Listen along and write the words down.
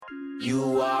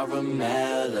You are a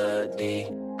melody,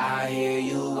 I hear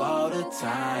you all the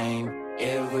time.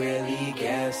 It really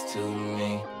gets to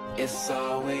me, it's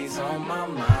always on my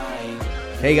mind.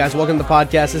 Hey guys, welcome to the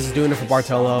podcast. This is Doing It for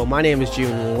Bartolo. My name is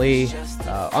June Lee.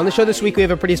 On the show this week, we have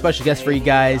a pretty special guest for you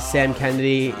guys. Sam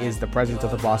Kennedy is the president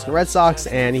of the Boston Red Sox,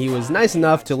 and he was nice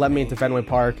enough to let me into Fenway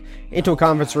Park, into a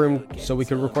conference room, so we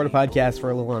could record a podcast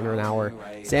for a little under an hour.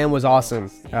 Sam was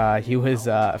awesome. He was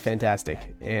fantastic,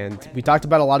 and we talked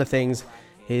about a lot of things.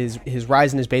 His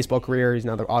rise in his baseball career. He's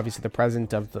now obviously the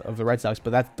president of the Red Sox,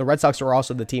 but the Red Sox are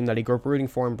also the team that he grew up rooting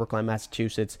for in Brookline,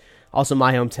 Massachusetts, also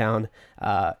my hometown.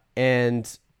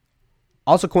 And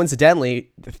also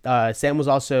coincidentally, Sam was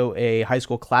also a high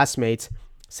school classmate,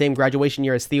 same graduation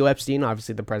year as Theo Epstein,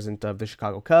 obviously the president of the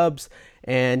Chicago Cubs,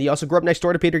 and he also grew up next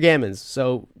door to Peter Gammons.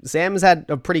 So Sam has had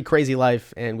a pretty crazy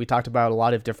life, and we talked about a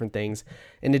lot of different things,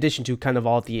 in addition to kind of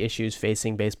all the issues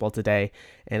facing baseball today.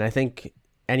 And I think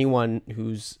anyone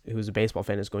who's a baseball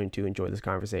fan is going to enjoy this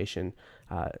conversation.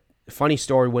 Funny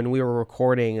story, when we were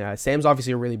recording, Sam's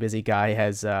obviously a really busy guy,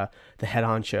 has the head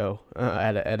honcho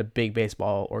at a big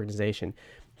baseball organization.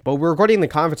 But we're recording in the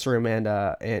conference room,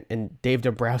 and Dave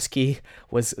Dombrowski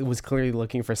was clearly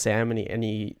looking for Sam, and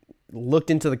he looked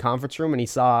into the conference room and he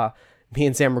saw me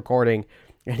and Sam recording,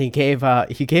 and he gave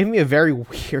me a very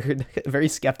weird, very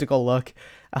skeptical look,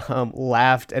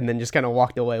 laughed, and then just kind of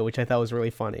walked away, which I thought was really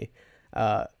funny.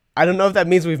 I don't know if that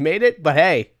means we've made it, but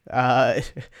hey,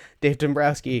 Dave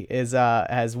Dombrowski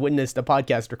has witnessed a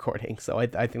podcast recording, so I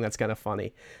think that's kind of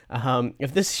funny.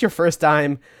 If this is your first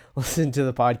time listening to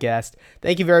the podcast,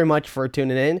 thank you very much for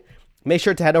tuning in. Make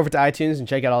sure to head over to iTunes and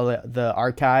check out all the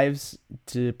archives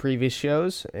to previous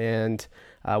shows, and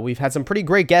we've had some pretty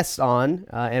great guests on,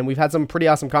 and we've had some pretty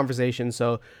awesome conversations,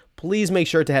 so please make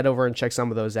sure to head over and check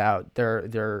some of those out.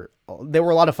 They were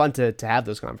a lot of fun to have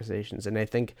those conversations, and I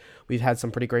think we've had some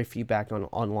pretty great feedback on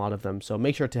a lot of them. So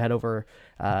make sure to head over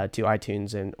to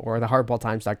iTunes or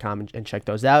thehardballtimes.com and check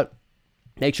those out.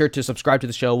 Make sure to subscribe to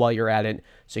the show while you're at it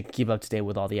so you can keep up to date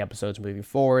with all the episodes moving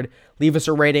forward. Leave us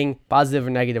a rating, positive or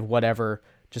negative, whatever.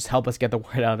 Just help us get the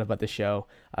word out about the show.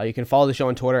 You can follow the show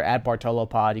on Twitter at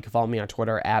BartoloPod. You can follow me on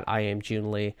Twitter at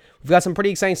IamJuneLee. We've got some pretty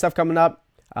exciting stuff coming up.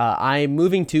 I'm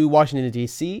moving to Washington,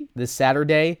 D.C. this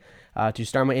Saturday to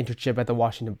start my internship at the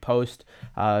Washington Post.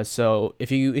 So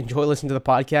if you enjoy listening to the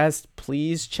podcast,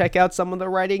 please check out some of the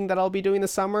writing that I'll be doing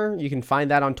this summer. You can find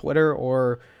that on Twitter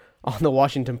or on the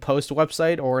Washington Post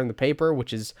website or in the paper,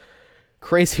 which is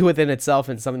crazy within itself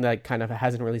and something that kind of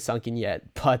hasn't really sunk in yet.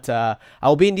 But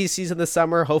I'll be in D.C. this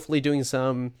summer, hopefully doing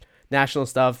some national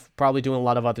stuff, probably doing a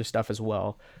lot of other stuff as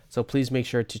well. So please make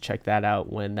sure to check that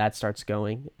out when that starts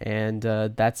going. And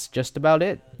that's just about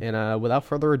it. And without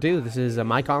further ado, this is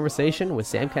my conversation with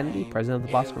Sam Kennedy, president of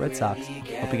the Boston Red Sox.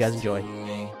 Hope you guys enjoy.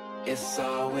 It's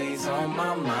always on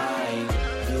my mind.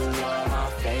 You are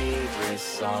my favorite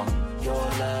song. Your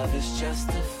love is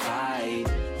justified.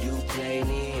 You play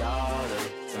me all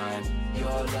the time.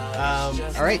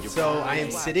 All right, so I am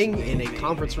sitting in a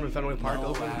conference room in Fenway Park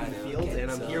over in the field,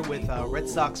 and I'm here with Red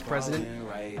Sox president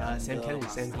Sam Kennedy.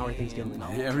 Sam, how are things going?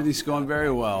 Everything's going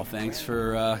very well. Thanks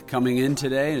for coming in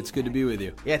today. It's good to be with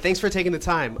you. Yeah, thanks for taking the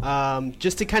time.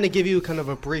 Just to kind of give you kind of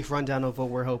a brief rundown of what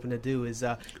we're hoping to do is,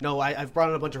 I've brought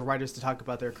in a bunch of writers to talk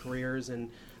about their careers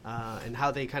and how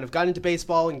they kind of got into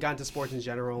baseball and got into sports in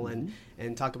general,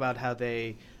 and talk about how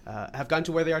they have gotten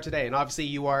to where they are today. And obviously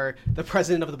you are the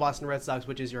president of the Boston Red Sox,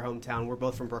 which is your hometown. We're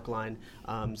both from Brookline,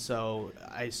 so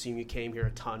I assume you came here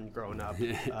a ton growing up.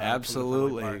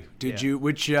 Absolutely.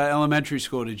 Which elementary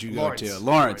school did you go to?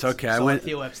 Lawrence. Okay. So I went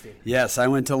Theo Epstein. Yes, I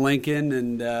went to Lincoln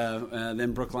and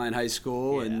then Brookline High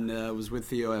School, and was with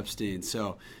Theo Epstein.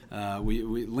 So we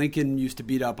Lincoln used to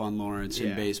beat up on Lawrence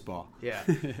in baseball. Yeah.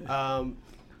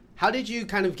 How did you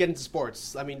kind of get into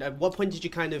sports? I mean, at what point did you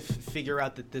kind of figure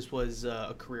out that this was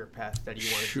a career path that you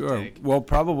wanted to take? Well,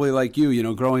 probably like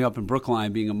you, growing up in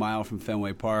Brookline, being a mile from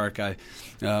Fenway Park, I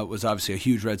was obviously a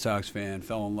huge Red Sox fan,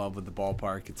 fell in love with the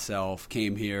ballpark itself,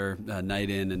 came here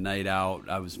night in and night out.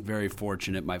 I was very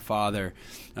fortunate. My father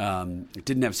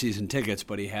didn't have season tickets,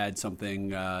 but he had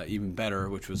something even better,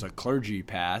 which was a clergy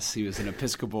pass. He was an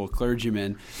Episcopal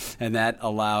clergyman, and that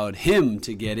allowed him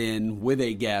to get in with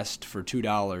a guest for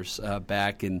 $2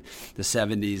 back in the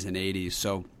 70s and 80s.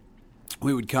 So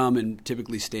we would come and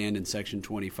typically stand in section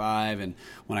 25, and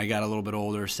when I got a little bit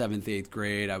older, 7th, 8th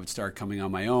grade, I would start coming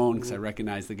on my own because I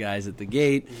recognized the guys at the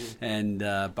gate, and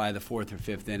by the 4th or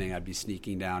 5th inning, I'd be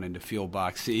sneaking down into field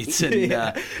box seats, and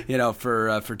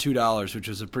for $2, which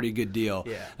was a pretty good deal.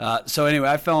 So anyway,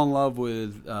 I fell in love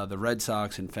with the Red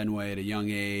Sox in Fenway at a young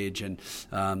age, and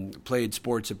played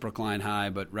sports at Brookline High,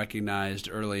 but recognized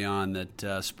early on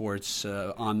that sports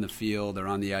on the field or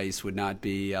on the ice would not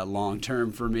be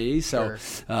long-term for me, so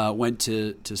went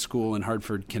to school in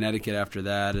Hartford, Connecticut after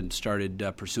that, and started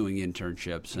pursuing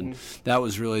internships. And that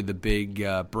was really the big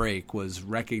break, was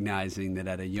recognizing that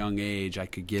at a young age I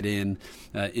could get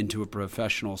into a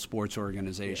professional sports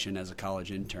organization as a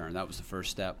college intern. That was the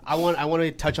first step. I want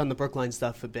to touch on the Brookline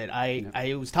stuff a bit.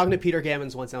 I was talking to Peter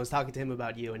Gammons once, and I was talking to him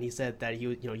about you, and he said that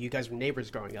you guys were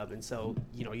neighbors growing up, and so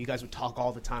you guys would talk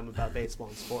all the time about baseball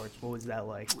and sports. What was that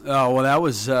like? Oh, well, that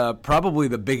was probably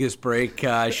the biggest break.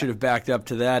 I should have backed up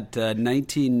to that.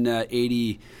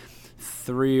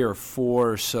 1983 or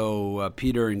 4 or so,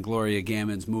 Peter and Gloria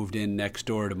Gammons moved in next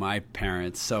door to my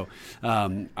parents. So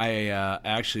I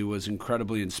actually was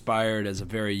incredibly inspired as a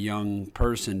very young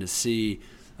person to see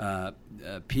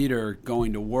Peter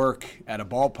going to work at a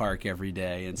ballpark every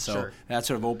day, and so that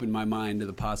sort of opened my mind to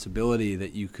the possibility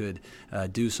that you could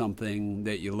do something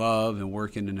that you love and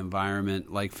work in an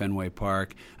environment like Fenway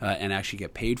Park and actually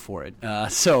get paid for it.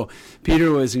 So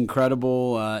Peter was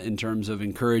incredible in terms of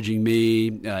encouraging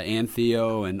me and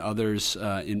Theo and others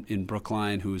in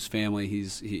Brookline, whose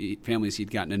families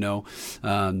he'd gotten to know.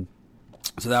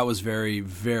 So that was very,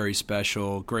 very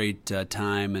special, great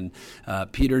time. And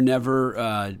Peter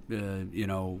never,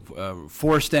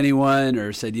 forced anyone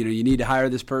or said, you need to hire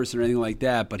this person or anything like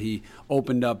that. But he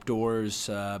opened up doors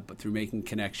but through making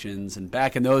connections. And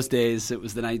back in those days, it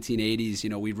was the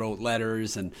 1980s. We wrote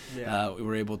letters, and we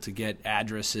were able to get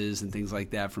addresses and things like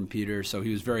that from Peter. So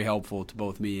he was very helpful to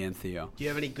both me and Theo. Do you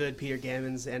have any good Peter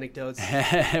Gammons anecdotes?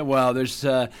 Well, there's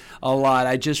a lot.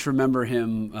 I just remember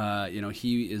him.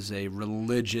 He is a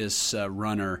religious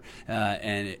runner,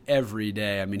 and every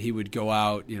day, he would go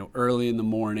out, early in the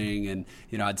morning, and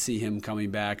I'd see him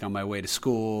coming back on my way to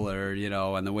school or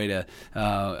on the way to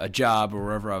a job or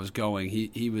wherever I was going.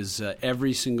 He was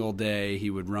every single day he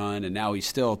would run, and now he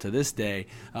still to this day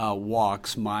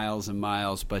walks miles and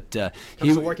miles. But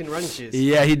he work in running shoes.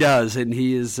 Yeah, he does, and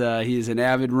he is an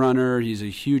avid runner. He's a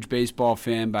huge baseball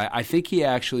fan, but I think he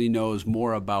actually knows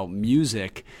more about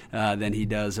music than he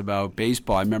does about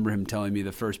baseball. I remember him telling me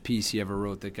the first piece he ever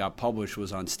wrote that got published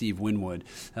was on Steve Winwood,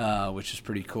 which is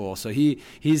pretty cool. So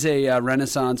he's a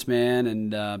Renaissance man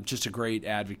and just a great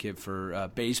advocate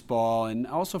for baseball and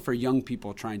also for young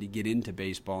people trying to get into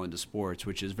baseball, into sports,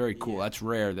 which is very cool. That's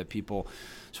rare that people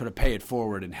sort of pay it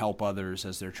forward and help others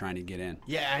as they're trying to get in.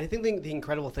 Yeah, I think the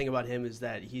incredible thing about him is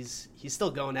that he's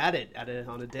still going at it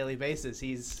on a daily basis.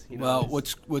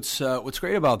 What's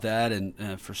great about that,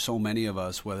 and for so many of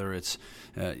us, whether it's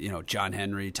John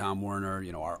Henry, Tom Werner,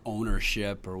 our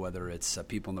ownership, or whether it's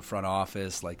people in the front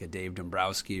office like a Dave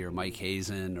Dombrowski or Mike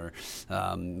Hazen or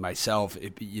myself,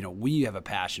 we have a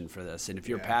passion for this, and if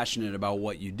you're passionate about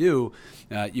what you do,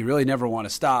 you really never want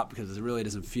to stop because it really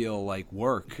doesn't feel like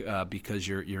work because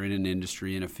you're in an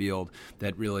industry, in a field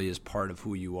that really is part of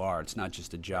who you are. It's not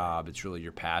just a job; it's really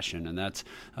your passion, and that's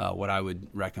what I would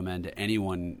recommend to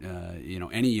anyone,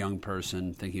 any young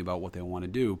person thinking about what they want to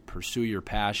do. Pursue your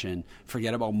passion.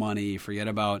 Forget about money. Forget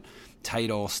about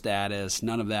title, status,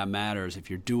 none of that matters.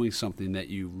 If you're doing something that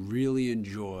you really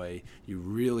enjoy, you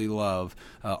really love,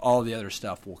 all the other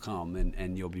stuff will come,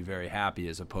 and you'll be very happy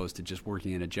as opposed to just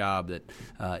working in a job that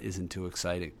isn't too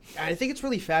exciting. I think it's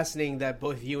really fascinating that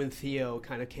both you and Theo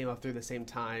kind of came up through the same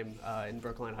time in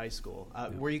Brookline High School.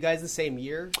 Were you guys the same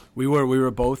year? We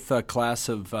were both class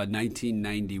of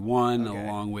 1991,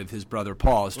 along with his brother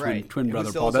Paul, his twin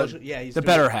brother Paul. The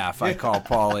better half, I call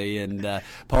Paulie, and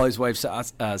Paulie's wife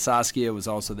Saskia was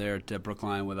also there at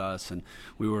Brookline with us, and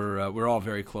we're all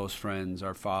very close friends.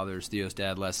 Our fathers, Theo's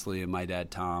dad Leslie and my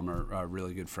dad Tom, are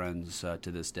really good friends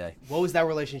to this day. What was that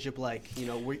relationship like?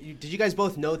 Did you guys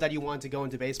both know that you wanted to go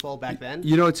into baseball back then?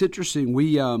 It's interesting.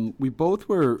 We both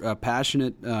were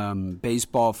passionate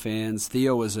baseball fans.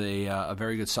 Theo was a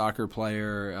very good soccer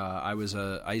player. I was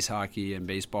a ice hockey and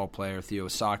baseball player. Theo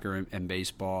was soccer and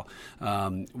baseball.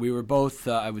 We were both,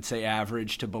 I would say,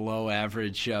 average to below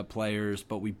average players,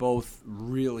 but we both both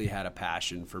really had a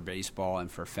passion for baseball and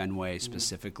for Fenway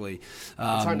specifically. It's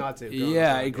hard not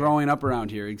to. Growing up around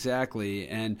here, exactly.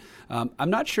 And I'm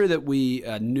not sure that we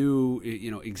knew,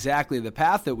 exactly the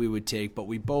path that we would take, but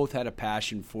we both had a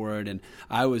passion for it. And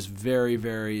I was very,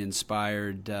 very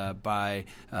inspired by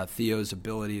Theo's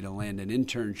ability to land an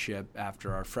internship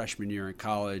after our freshman year in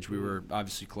college. We were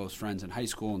obviously close friends in high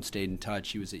school and stayed in touch.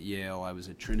 He was at Yale, I was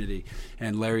at Trinity,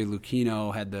 and Larry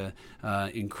Lucchino had the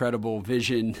incredible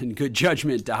vision and good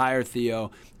judgment to hire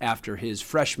Theo after his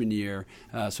freshman year.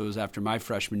 So it was after my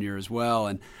freshman year as well.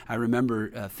 And I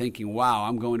remember thinking, wow,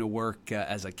 I'm going to work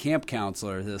as a camp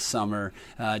counselor this summer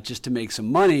just to make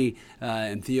some money,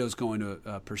 and Theo's going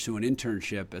to pursue an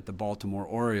internship at the Baltimore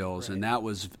Orioles. Right. And that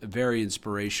was very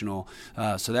inspirational.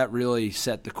 So that really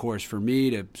set the course for me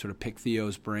to sort of pick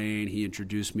Theo's brain. He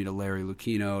introduced me to Larry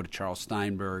Lucchino, to Charles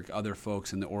Steinberg, other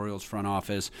folks in the Orioles front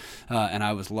office, and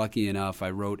I was lucky enough.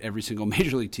 I wrote every single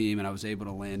major league team, and I was able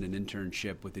to land an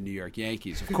internship with the New York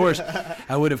Yankees. Of course,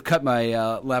 I would have cut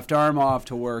my left arm off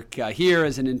to work here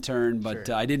as an intern, but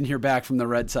I didn't hear back from the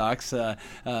Red Sox. But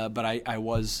I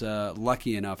was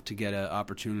lucky enough to get an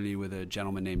opportunity with a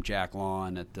gentleman named Jack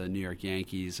Lawn at the New York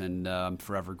Yankees, and I'm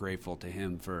forever grateful to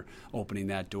him for opening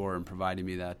that door and providing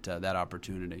me that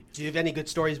opportunity. Do you have any good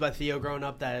stories about Theo growing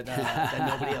up that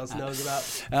nobody else knows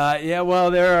about?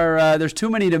 Well, there's too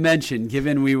many to mention.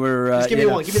 Given we were, just give me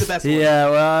one. Give me the best one. Yeah,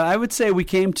 well, I would say we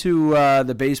came to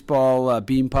the baseball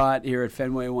bean pot here at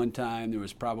Fenway one time. There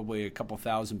was probably a couple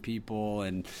thousand people,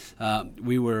 and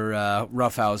we were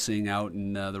roughhousing out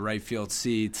in the right field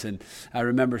seats. And I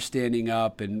remember standing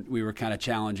up, and we were kind of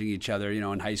challenging each other,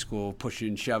 in high school, pushing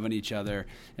and shoving each other.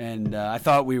 And I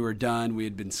thought we were done. We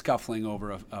had been scuffling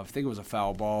over, I think it was a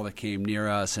foul ball that came near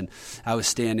us, and I was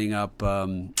standing up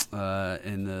in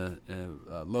the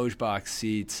loge box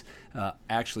seats,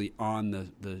 actually on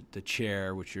the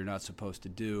chair, which you're not supposed to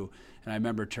do. And I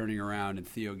remember turning around, and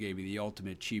Theo gave me the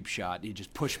ultimate cheap shot. He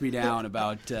just pushed me down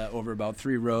over about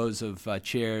 3 rows of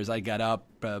chairs. I got up,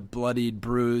 bloodied,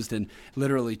 bruised, and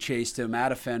literally chased him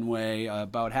out of Fenway,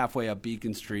 about halfway up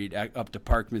Beacon Street, up to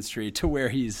Parkman Street, to where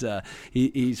he's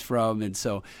from. And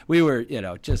so we were,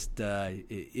 just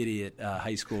idiot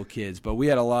high school kids, but we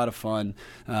had a lot of fun.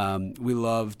 We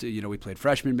loved, we played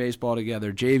freshman baseball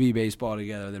together, JV baseball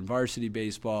together, then varsity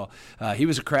baseball. He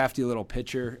was a crafty little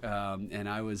pitcher, and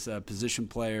I was a position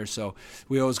player, so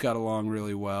we always got along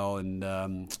really well,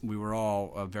 and we were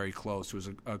all very close. It was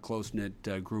a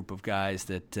close-knit group of guys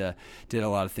that did a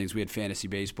lot of things. We had fantasy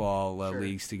baseball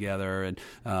leagues together, and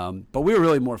but we were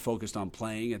really more focused on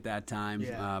playing at that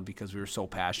time because we were so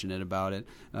passionate about it.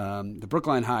 The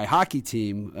Brookline High hockey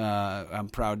team, I'm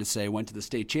proud to say, went to the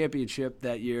state championship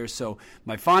that year, so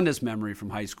my fondest memory from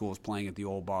high school is playing at the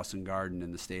old Boston Garden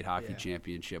in the state hockey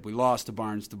championship. We lost to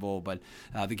Barnstable, but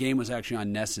the game was actually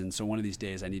on Nesson, so one of these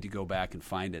days I need to go back and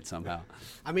find it somehow.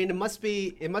 I mean, it must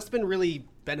have been really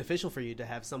beneficial for you to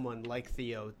have someone like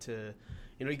Theo to,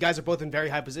 you guys are both in very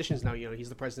high positions now. He's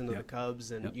the president of the Cubs,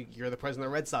 and you're the president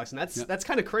of the Red Sox, and that's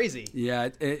kind of crazy. Yeah,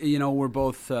 we're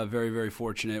both very, very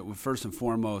fortunate. First and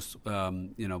foremost,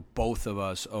 both of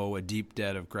us owe a deep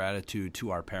debt of gratitude to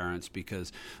our parents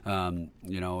because,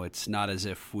 it's not as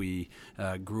if we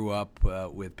grew up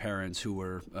with parents who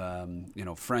were,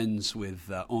 friends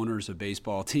with owners of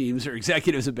baseball teams or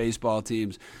executives of baseball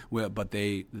teams, but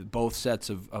both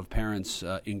sets of parents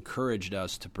encouraged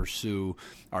us to pursue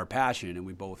our passion, and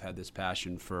we both had this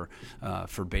passion for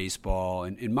baseball.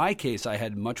 And in my case, I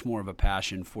had much more of a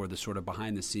passion for the sort of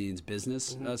behind-the-scenes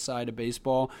business side of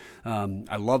baseball.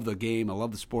 I love the game, I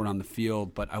love the sport on the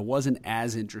field, but I wasn't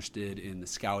as interested in the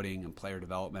scouting and player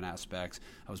development aspects.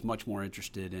 I was much more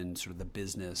interested in sort of the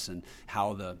business and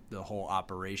how the whole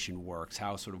operation works,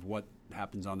 how sort of what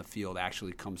happens on the field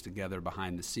actually comes together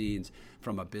behind the scenes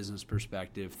from a business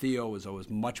perspective. Theo was always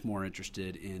much more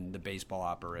interested in the baseball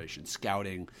operation,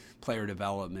 scouting, player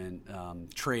development,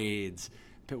 trades,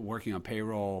 working on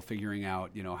payroll, figuring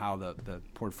out how the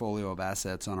portfolio of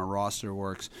assets on a roster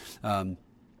works.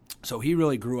 So he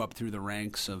really grew up through the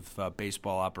ranks of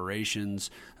baseball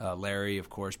operations. Larry, of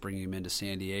course, bringing him into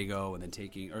San Diego and then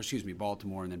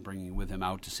Baltimore, and then bringing with him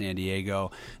out to San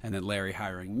Diego. And then Larry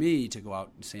hiring me to go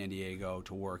out to San Diego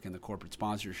to work in the corporate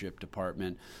sponsorship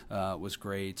department was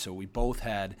great. So we both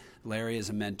had Larry as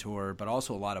a mentor, but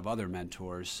also a lot of other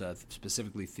mentors.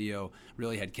 Specifically, Theo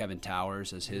really had Kevin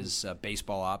Towers as his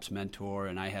baseball ops mentor,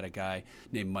 and I had a guy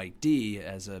named Mike D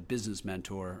as a business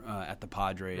mentor at the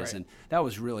Padres. Right. And that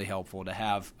was really helpful to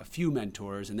have a few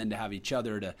mentors and then to have each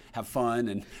other to have fun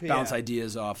and bounce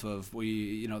ideas off of.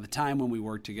 The time when we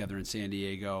worked together in San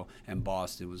Diego and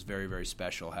Boston was very, very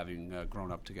special, having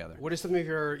grown up together. What are some of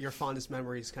your fondest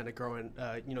memories kind of growing,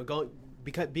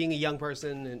 being a young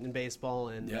person in baseball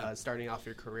and starting off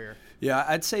your career? Yeah,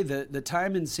 I'd say the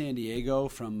time in San Diego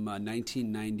from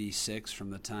 1996, from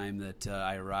the time that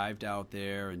I arrived out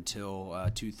there until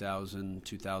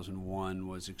 2001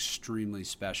 was extremely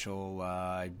special.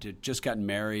 I just gotten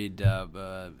married,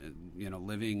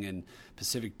 living in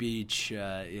Pacific Beach,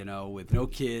 with no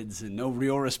kids and no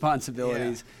real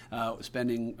responsibilities,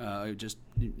 spending just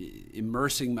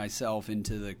immersing myself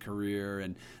into the career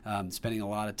and spending a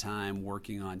lot of time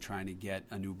working on trying to get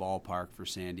a new ballpark for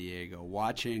San Diego,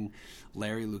 watching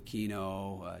Larry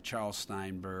Lucchino, Charles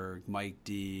Steinberg, Mike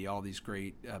D., all these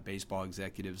great baseball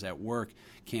executives at work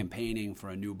campaigning for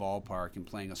a new ballpark and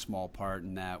playing a small part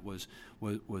in that was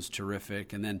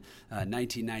terrific. And then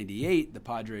 1998, the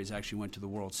Padres actually went to the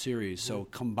World Series. So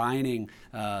combining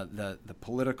the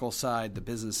political side, the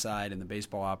business side, and the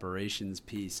baseball operations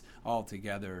piece all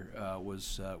together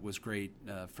was great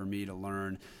for me to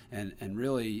learn. And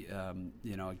really,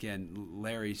 again,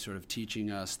 Larry sort of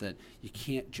teaching us that you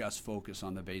can't just focus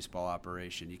on the baseball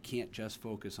operation. You can't just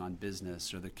focus on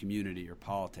business or the community or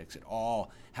politics. It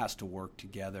all has to work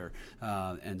together.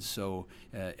 And so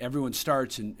everyone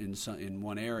starts in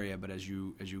one area, but as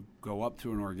you go up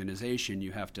through an organization,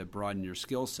 you have to broaden your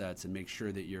skill sets and make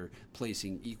sure that you're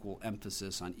placing equal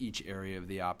emphasis on each area of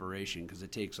the operation, because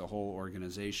it takes a whole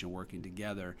organization working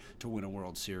together to win a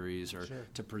World Series or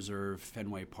to preserve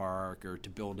Fenway Park or to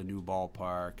build a new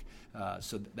ballpark.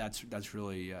 So that's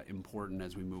really important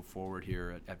as we move forward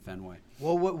here at Fenway.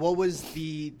 Well, what was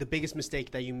the biggest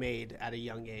mistake that you made at a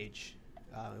young age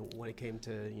when it came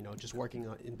to just working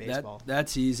in baseball?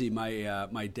 That's easy.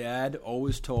 My dad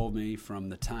always told me from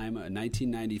the time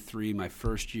 1993, my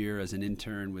first year as an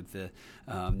intern with the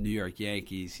New York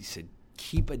Yankees, he said,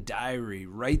 keep a diary,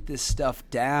 write this stuff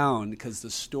down, because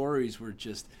the stories were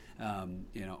just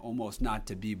almost not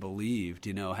to be believed.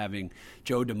 Having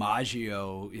Joe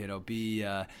DiMaggio, be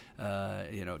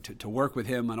to work with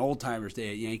him on Old Timers Day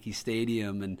at Yankee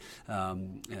Stadium, and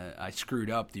I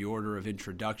screwed up the order of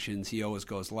introductions. He always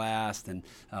goes last, and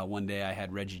one day I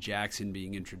had Reggie Jackson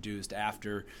being introduced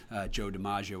after Joe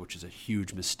DiMaggio, which is a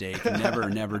huge mistake.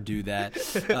 Never do that.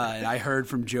 And I heard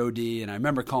from Joe D, and I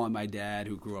remember calling my dad,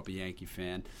 who grew up a Yankee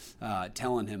fan,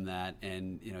 telling him that,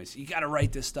 and he said, you got to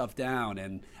write this stuff down.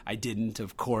 And I didn't,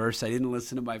 of course. I didn't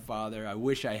listen to my father. I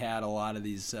wish I had a lot of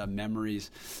these memories.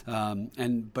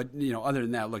 But other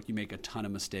than that, look, you make a ton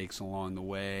of mistakes along the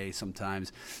way.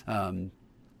 Sometimes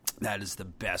that is the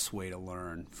best way to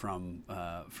learn from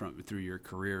through your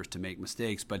careers, to make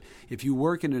mistakes. But if you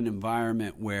work in an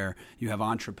environment where you have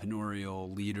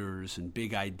entrepreneurial leaders and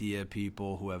big idea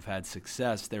people who have had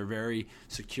success, they're very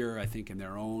secure, I think, in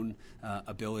their own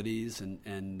abilities.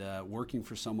 And working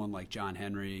for someone like John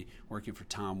Henry, working for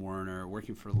Tom Werner,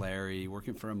 working for Larry,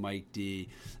 working for a Mike D.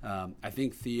 I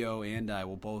think Theo and I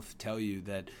will both tell you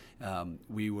that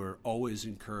we were always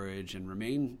encouraged and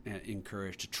remain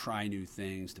encouraged to try new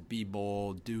things, to be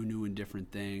bold, do new and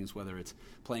different things, whether it's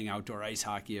playing outdoor ice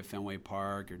hockey at Fenway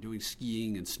Park or doing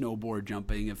skiing and snowboard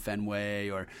jumping at Fenway,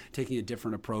 or taking a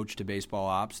different approach to baseball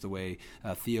ops the way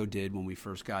Theo did when we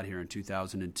first got here in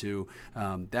 2002.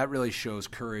 That really shows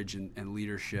courage and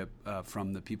leadership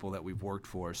from the people that we've worked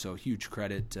for. So huge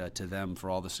credit to them for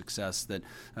all the success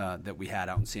that we had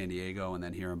out in San Diego and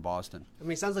then here in Boston. I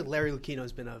mean, it sounds like Larry Lucchino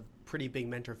has been a pretty big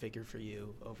mentor figure for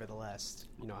you over the last,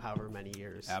 however many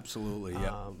years. Absolutely,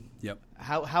 yep.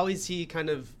 How has he kind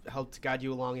of helped guide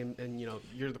you along? And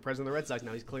you're the president of the Red Sox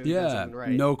now. He's clearly done something right.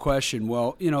 No question.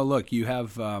 Well, look, you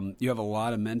have a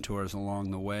lot of mentors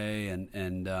along the way,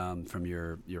 and from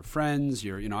your friends.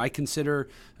 I consider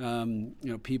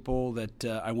people that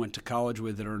I went to college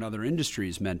with that are in other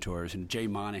industries mentors. And Jay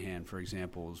Monahan, for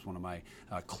example, is one of my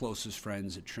closest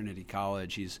friends at Trinity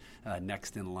College. He's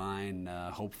next in line,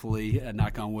 hopefully,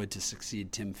 knock on wood, to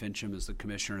succeed Tim Fincham as the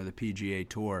commissioner of the PGA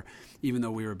Tour. Even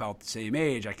though we were about the same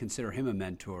age, I consider him a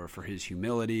mentor for his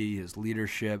humility, his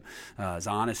leadership, his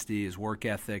honesty, his work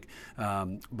ethic.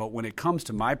 But when it comes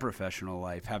to my professional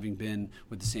life, having been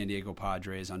with the San Diego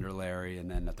Padres under Larry and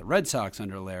then at the Red Sox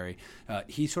under Larry,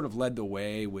 he sort of led the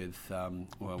way with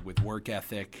work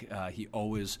ethic. He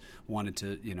always wanted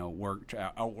to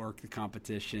outwork the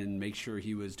competition, make sure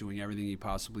he was doing everything he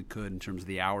possibly could in terms of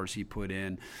the hours he put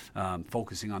in,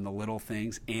 focusing on the little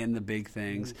things and the big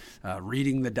things,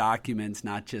 reading the documents,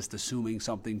 not just assuming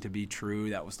something to be true.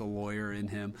 That was the lawyer in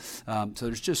him. So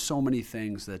there's just so many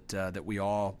things that we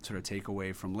all sort of take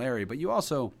away from Larry. But you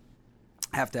also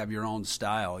have to have your own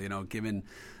style, given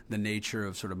the nature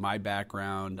of sort of my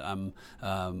background. I'm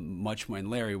much more, and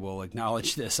Larry will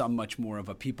acknowledge this, I'm much more of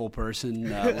a people person.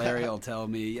 Larry will tell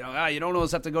me, you don't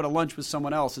always have to go to lunch with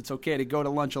someone else. It's okay to go to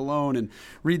lunch alone and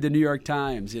read the New York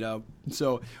Times,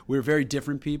 So we're very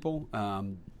different people.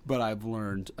 But I've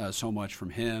learned so much from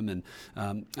him,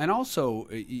 and also,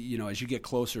 as you get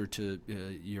closer to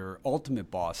your ultimate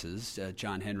bosses,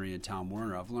 John Henry and Tom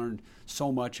Werner, I've learned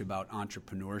so much about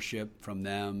entrepreneurship from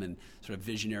them and sort of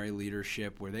visionary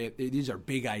leadership, where these are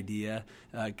big idea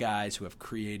guys who have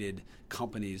created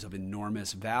companies of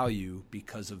enormous value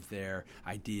because of their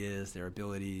ideas, their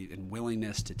ability and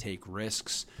willingness to take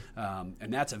risks,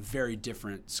 and that's a very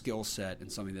different skill set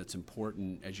and something that's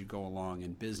important as you go along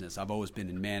in business. I've always been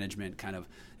in management, kind of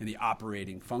in the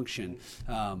operating function,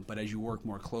 but as you work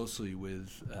more closely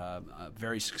with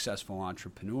very successful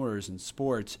entrepreneurs in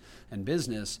sports and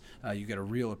business, you get a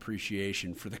real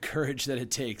appreciation for the courage that it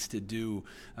takes to do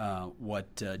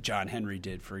what John Henry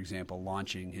did, for example,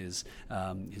 launching his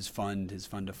fund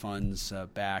of funds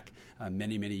back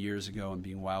many, many years ago and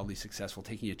being wildly successful,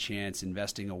 taking a chance,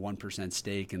 investing a 1%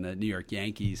 stake in the New York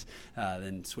Yankees,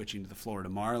 then switching to the Florida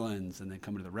Marlins, and then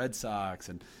coming to the Red Sox,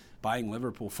 and buying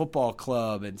Liverpool Football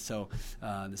Club. And so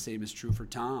the same is true for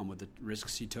Tom with the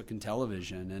risks he took in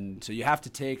television. And so you have to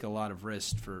take a lot of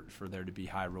risks for there to be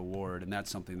high reward, and that's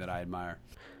something that I admire.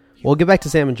 We'll get back to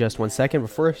Sam in just 1 second,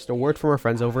 but first, a word from our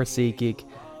friends over at SeatGeek.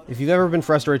 If you've ever been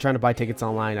frustrated trying to buy tickets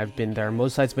online, I've been there.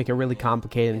 Most sites make it really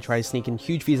complicated and try to sneak in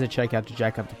huge fees at checkout to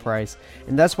jack up the price.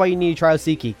 And that's why you need to try out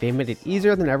SeatGeek. They've made it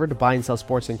easier than ever to buy and sell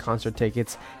sports and concert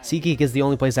tickets. SeatGeek is the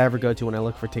only place I ever go to when I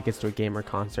look for tickets to a game or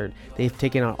concert. They've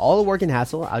taken out all the work and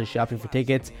hassle out of shopping for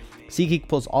tickets. SeatGeek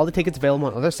pulls all the tickets available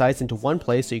on other sites into one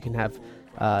place so you can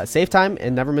have save time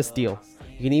and never miss a deal.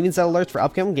 You can even set alerts for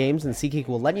upcoming games, and SeatGeek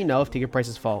will let you know if ticket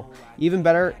prices fall. Even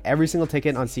better, every single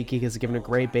ticket on SeatGeek is given a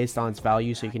grade based on its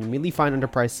value, so you can immediately find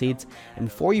underpriced seats. And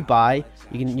before you buy,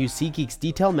 you can use SeatGeek's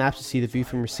detailed maps to see the view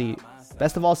from your seat.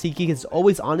 Best of all, SeatGeek is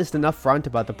always honest and upfront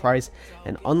about the price,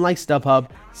 and unlike StubHub,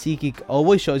 SeatGeek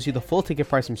always shows you the full ticket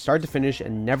price from start to finish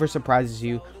and never surprises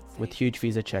you with huge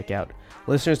fees at checkout.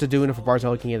 Listeners to Doing It for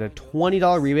Bartolo can get a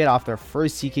 $20 rebate off their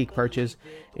first SeatGeek purchase.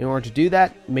 In order to do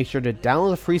that, make sure to download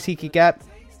the free SeatGeek app,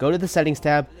 go to the settings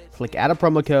tab, click add a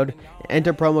promo code, and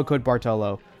enter promo code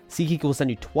Bartolo. SeatGeek will send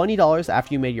you $20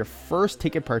 after you made your first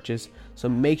ticket purchase, so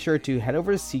make sure to head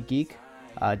over to SeatGeek,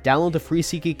 download the free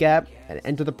SeatGeek app, and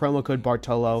enter the promo code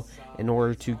Bartolo in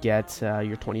order to get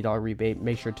your $20 rebate.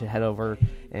 Make sure to head over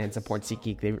and support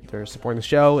SeatGeek. They're supporting the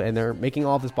show, and they're making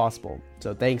all of this possible.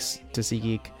 So thanks to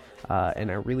SeatGeek,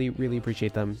 and I really, really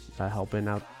appreciate them helping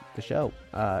out the show.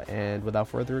 And without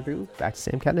further ado, back to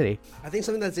Sam Kennedy. I think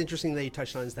something that's interesting that you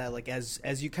touched on is that, like,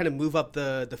 as you kind of move up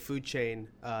the food chain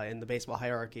in the baseball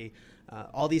hierarchy,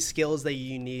 all these skills that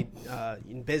you need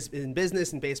in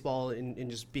business and baseball, in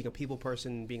just being a people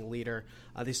person, being a leader,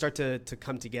 they start to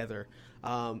come together.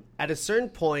 At a certain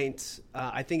point,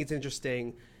 I think it's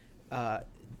interesting.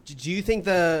 Do you think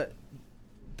the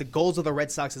goals of the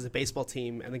Red Sox as a baseball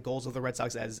team and the goals of the Red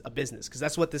Sox as a business, because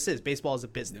that's what this is. Baseball is a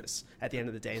business at the end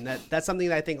of the day, and that's something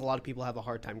that I think a lot of people have a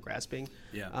hard time grasping.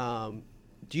 Yeah.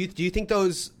 Do you think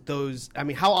those I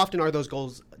mean, how often are those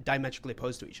goals diametrically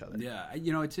opposed to each other? Yeah,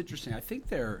 it's interesting. I think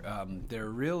they're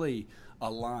really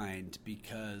aligned,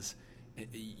 because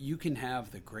you can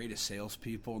have the greatest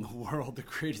salespeople in the world, the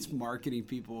greatest marketing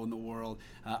people in the world.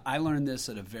 I learned this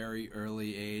at a very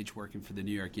early age working for the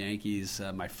New York Yankees.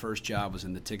 My first job was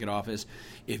in the ticket office.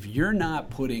 If you're not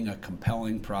putting a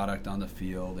compelling product on the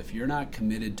field, if you're not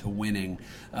committed to winning,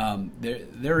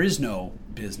 there is no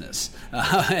business.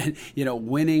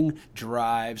 Winning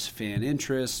drives fan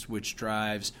interest, which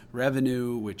drives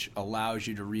revenue, which allows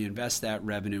you to reinvest that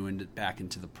revenue back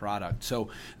into the product. So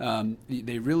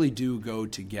they really do go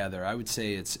together. I would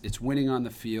say it's winning on the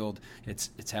field.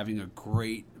 It's having a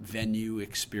great venue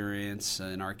experience.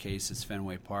 In our case, it's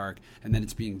Fenway Park, and then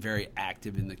it's being very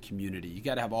active in the community. You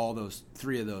got to have all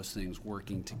three of those things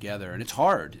working together, and it's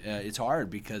hard. It's hard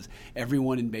because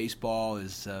everyone in baseball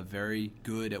is very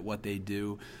good at what they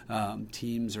do.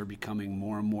 Teams are becoming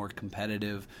more and more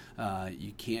competitive.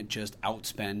 You can't just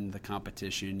outspend the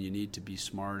competition. You need to be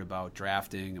smart about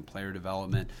drafting and player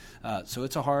development. So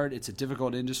it's a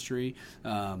difficult industry.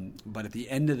 But at the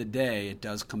end of the day, it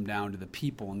does come down to the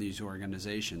people in these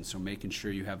organizations. So making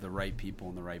sure you have the right people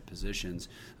in the right positions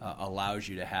allows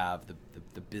you to have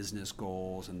the business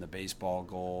goals and the baseball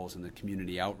goals and the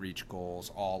community outreach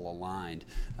goals all aligned.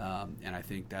 And I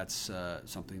think that's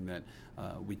something that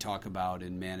we talk about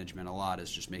in management a lot,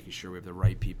 is just making sure we have the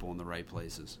right people in the right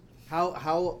places.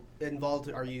 How involved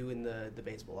are you in the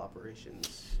baseball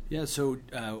operations? Yeah, so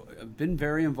I've been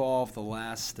very involved the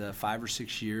last 5 or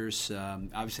 6 years.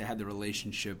 Obviously, I had the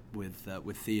relationship with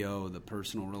Theo, the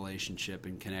personal relationship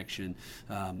and connection.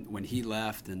 When he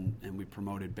left and we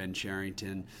promoted Ben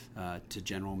Cherington to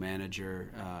general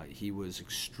manager, he was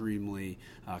extremely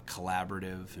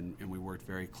collaborative, and we worked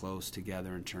very close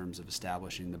together in terms of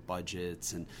establishing the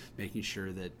budgets and making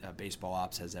sure that baseball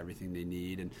ops has everything they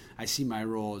need. And I see my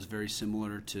role as very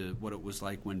similar to what it was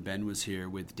like when Ben was here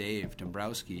with Dave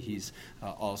Dombrowski. He's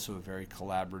also a very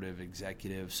collaborative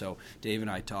executive. So Dave and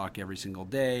I talk every single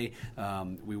day.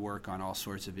 We work on all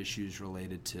sorts of issues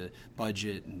related to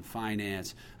budget and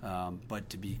finance. But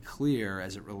to be clear,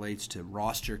 as it relates to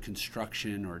roster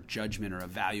construction or judgment or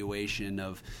evaluation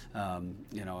of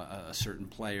a certain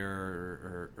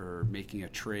player or making a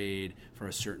trade for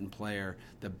a certain player,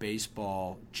 the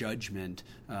baseball judgment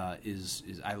is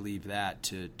I leave that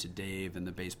to Dave and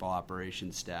the baseball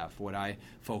operations staff. What I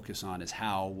focus on is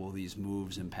how will these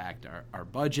moves impact our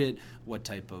budget, what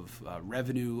type of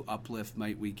revenue uplift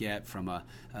might we get from a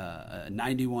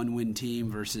 91-win team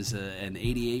versus an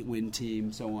 88-win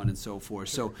team, so on and so forth.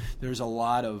 So there's a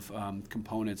lot of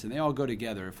components, and they all go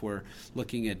together. If we're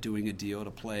looking at doing a deal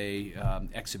to play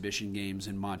exhibition games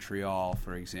in Montreal,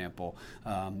 for example,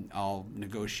 I'll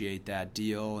negotiate that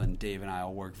deal, and Dave and I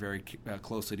will work very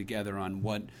closely together on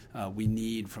what we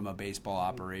need from a baseball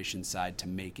operations side to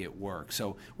make it work.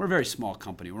 So we're a very small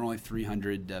company. We're only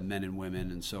 300 men and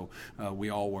women, and so we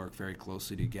all work very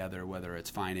closely together, whether it's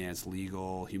finance,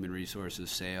 legal, human resources,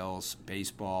 sales,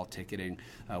 baseball, ticketing.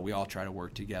 We all try to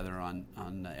work together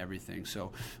on everything.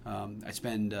 So I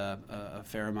spend a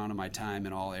fair amount of my time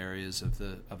in all areas of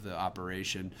the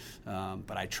operation,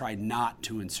 but I try not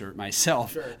to insert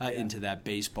myself into that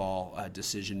baseball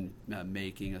decision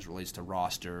making as it relates to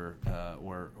roster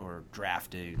or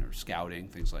drafting or scouting,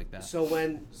 things like that. So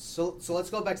let's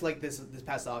go back to like this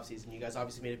past offseason. You guys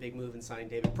obviously made a big move in signing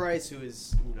David Price, who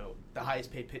is the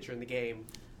highest paid pitcher in the game.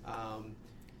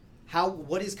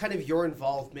 What is kind of your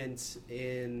involvement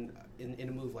in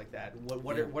a move like that?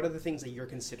 What are the things that you're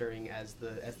considering as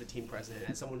the team president,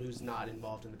 as someone who's not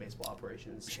involved in the baseball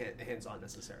operations hands-on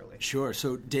necessarily? Sure.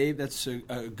 So Dave, that's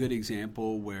a good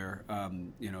example where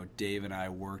Dave and I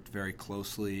worked very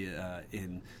closely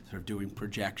in sort of doing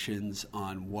projections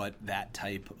on what that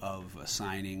type of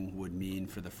signing would mean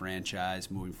for the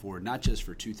franchise moving forward, not just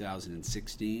for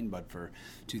 2016, but for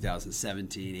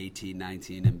 2017, 18,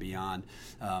 19, and beyond.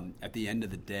 At the end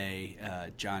of the day,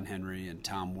 John Henry and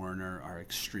Tom Werner are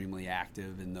extremely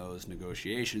active in those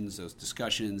negotiations, those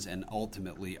discussions, and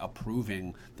ultimately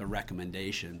approving the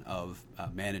recommendation of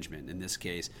management. In this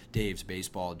case, Dave's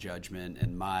baseball judgment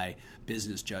and my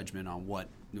business judgment on what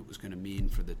it was going to mean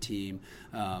for the team.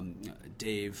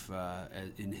 Dave,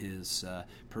 in his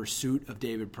pursuit of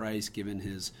David Price, given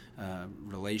his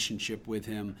relationship with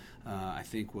him, I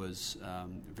think was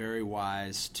very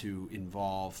wise to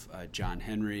involve John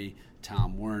Henry,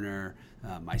 Tom Werner,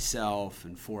 myself,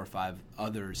 and 4 or 5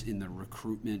 others in the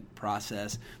recruitment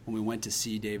process. When we went to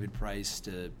see David Price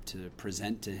to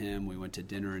present to him, we went to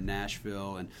dinner in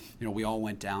Nashville, and we all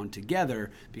went down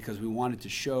together because we wanted to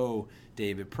show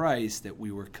David Price that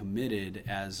we were committed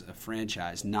as a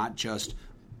franchise, not just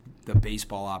the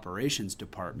baseball operations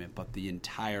department, but the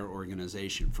entire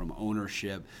organization, from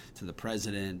ownership to the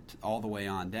president all the way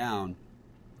on down.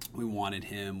 We wanted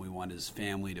him, we wanted his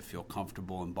family to feel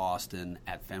comfortable in Boston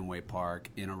at Fenway Park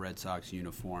in a Red Sox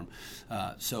uniform.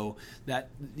 So that,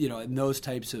 in those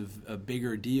types of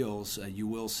bigger deals, you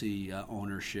will see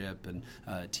ownership and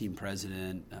team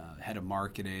president, head of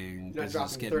marketing,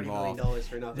 business get involved. $30 million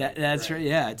for nothing. That's right.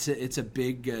 Yeah, it's a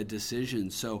big decision.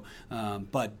 So,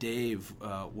 but Dave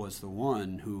was the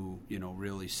one who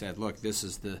really said, look, this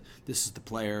is the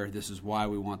player. This is why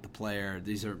we want the player.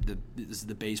 This is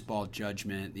the baseball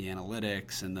judgment, the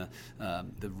analytics, and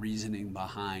the reasoning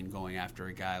behind going after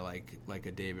a guy like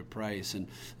a David Price, and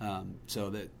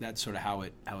so that's sort of how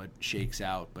it shakes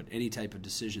out. But any type of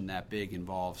decision that big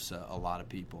involves a lot of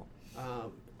people.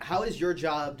 How has your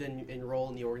job and role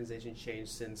in the organization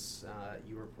changed since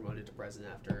you were promoted to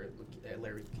president after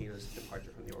Larry Lucchino's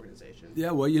departure from the organization? Yeah,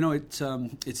 well,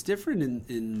 it's different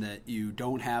in that you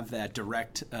don't have that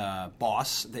direct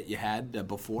boss that you had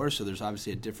before. So there's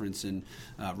obviously a difference in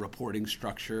reporting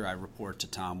structure. I report to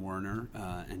Tom Werner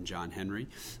and John Henry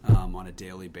on a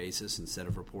daily basis instead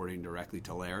of reporting directly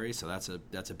to Larry. So that's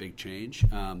a big change.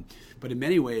 But in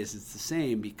many ways, it's the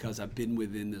same because I've been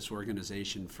within this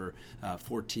organization for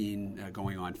 14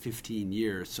 going on 15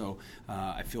 years. So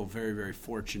I feel very, very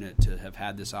fortunate to have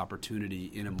had this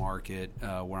opportunity in a market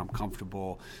where I'm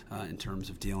comfortable in terms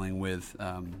of dealing with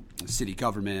city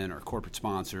government or corporate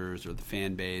sponsors or the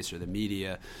fan base or the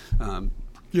media.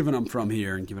 Given I'm from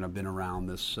here and given I've been around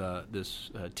this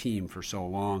team for so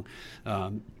long,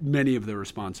 many of the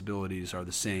responsibilities are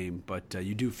the same, but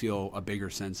you do feel a bigger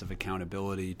sense of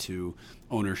accountability to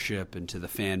ownership and to the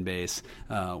fan base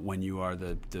when you are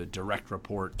the direct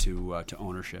report to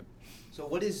ownership. So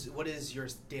what is your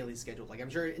daily schedule like? I'm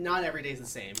sure not every day is the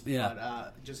same,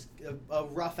 but just a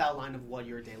rough outline of what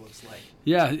your day looks like.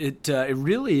 Yeah, it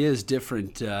really is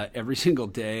different every single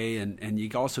day, and you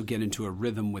also get into a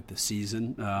rhythm with the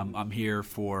season. I'm here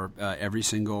for every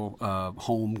single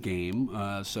home game,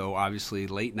 so obviously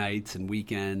late nights and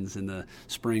weekends in the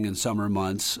spring and summer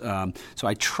months. So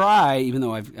I try, even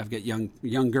though I've got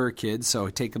younger kids, so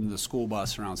I take them to the school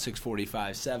bus around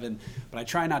 6:45, 7, but I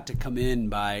try not to come in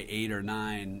by 8 or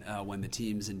 9 when the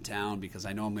team's in town, because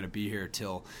I know I'm going to be here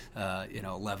till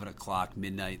 11 o'clock,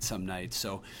 midnight some nights.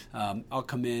 So I'll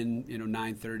come in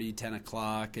 9:30, 10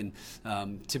 o'clock, and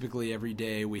typically every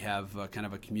day we have kind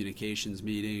of a communications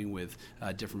meeting with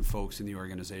different folks in the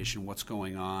organization, what's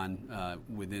going on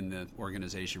within the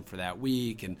organization for that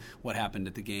week, and what happened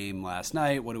at the game last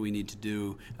night, what do we need to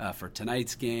do for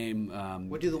tonight's game.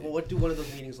 What do one of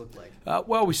those meetings look like?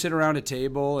 Well, we sit around a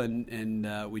table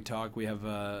and we talk. We have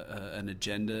an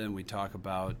agenda, and we talk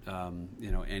about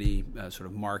any sort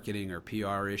of marketing or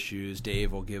PR issues.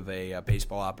 Dave will give a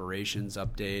baseball operations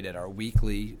update at our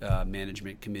weekly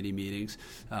management committee meetings,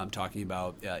 talking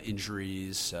about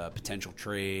injuries, potential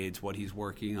trades, what he's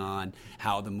working on,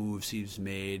 how the moves he's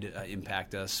made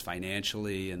impact us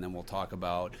financially, and then we'll talk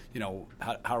about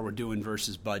how we're doing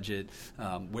versus budget,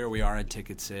 where we are on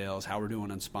ticket sales, how we're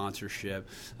doing on sponsorship.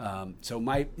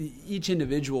 So each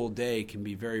individual day can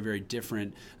be very, very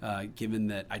different, given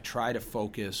that I try to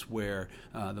focus where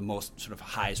the most sort of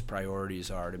highest priorities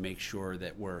are to make sure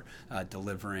that we're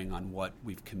delivering on what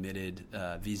we've committed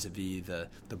vis-a-vis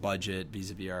the budget,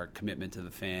 vis-a-vis our commitment to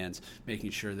the fans, making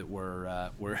sure that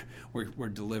we're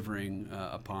delivering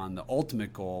upon the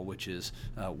ultimate goal, which is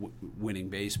winning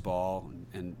baseball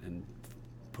and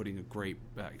putting a great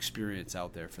experience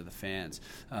out there for the fans.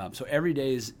 So every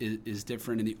day is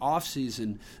different. In the off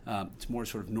season, it's more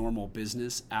sort of normal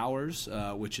business hours,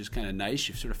 which is kind of nice.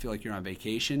 You sort of feel like you're on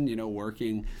vacation,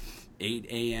 working 8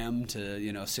 a.m.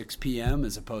 to 6 p.m.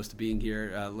 as opposed to being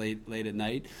here late at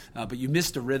night. But you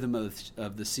missed the rhythm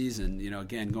of the season.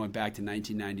 Again, going back to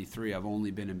 1993, I've only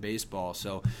been in baseball,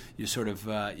 so you sort of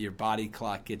your body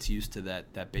clock gets used to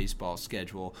that baseball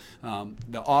schedule.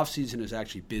 The off season is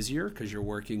actually busier because you're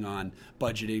working on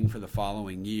budgeting for the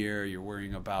following year. You're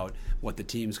worrying about what the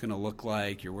team's going to look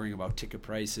like. You're worrying about ticket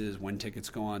prices, when tickets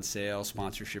go on sale,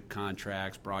 sponsorship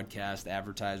contracts, broadcast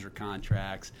advertiser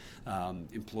contracts,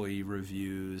 employee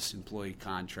reviews, employee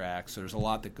contracts. So there's a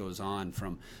lot that goes on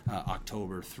from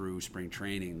October through spring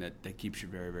training that keeps you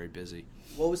very, very busy.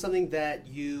 What was something that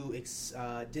you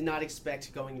did not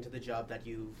expect going into the job that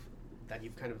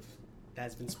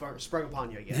has been sprung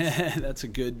upon you, I guess? That's a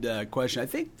good question. I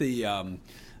think the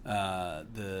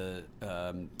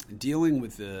dealing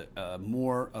with the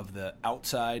more of the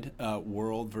outside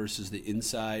world versus the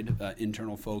inside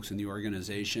internal folks in the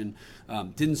organization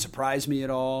didn't surprise me at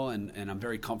all, and I'm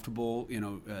very comfortable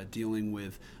dealing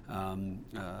with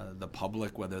the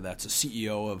public, whether that's a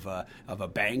CEO of a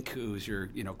bank who's your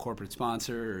corporate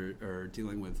sponsor, or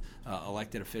dealing with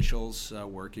elected officials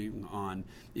working on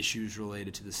issues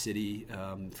related to the city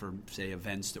for, say,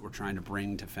 events that we're trying to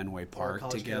bring to Fenway Park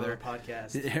together.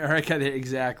 Podcast.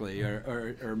 Exactly,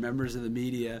 or members of the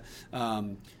media.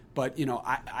 But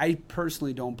I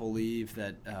personally don't believe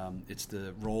that it's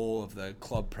the role of the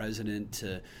club president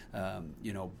to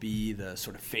be the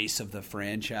sort of face of the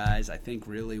franchise. I think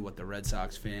really what the Red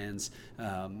Sox fans,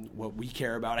 what we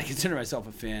care about, I consider myself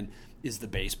a fan, is the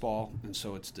baseball, and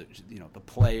so it's the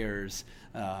players,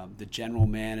 the general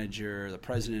manager, the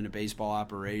president of baseball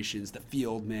operations, the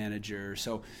field manager.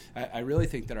 So I really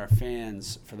think that our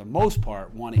fans, for the most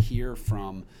part, want to hear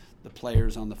from the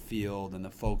players on the field and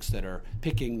the folks that are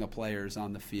picking the players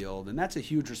on the field, and that's a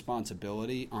huge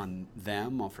responsibility on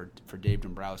them, for Dave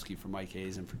Dombrowski, for Mike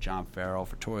Hazen, for John Farrell,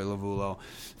 for Torey Lovullo,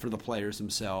 for the players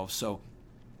themselves. So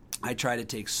I try to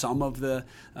take some of the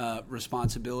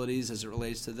responsibilities as it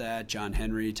relates to that. John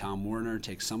Henry, Tom Werner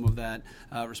take some of that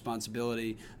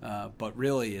responsibility, but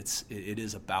really it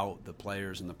is about the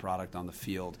players and the product on the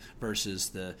field versus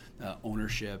the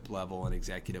ownership level and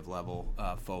executive level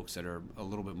folks that are a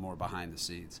little bit more behind the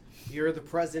scenes. You're the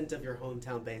president of your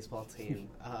hometown baseball team,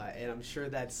 and I'm sure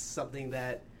that's something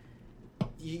that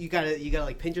you gotta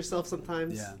like pinch yourself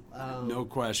sometimes. Yeah, no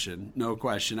question.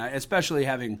 Especially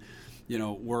having,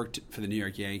 worked for the New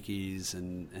York Yankees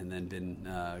and then been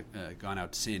gone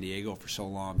out to San Diego for so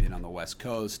long, being on the West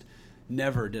Coast.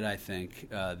 Never did I think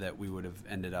that we would have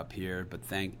ended up here, but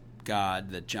thank God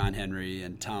that John Henry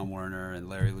and Tom Werner and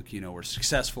Larry Lucchino were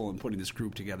successful in putting this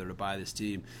group together to buy this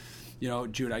team.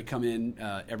 Jude, I come in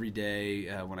every day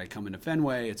when I come into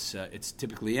Fenway. It's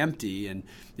typically empty, and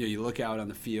you look out on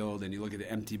the field and you look at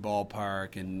the empty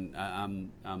ballpark, and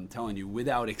I'm telling you,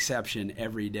 without exception,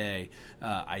 every day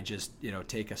I just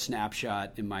take a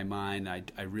snapshot in my mind.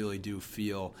 I really do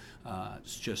feel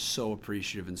just so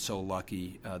appreciative and so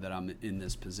lucky that I'm in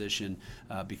this position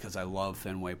because I love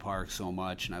Fenway Park so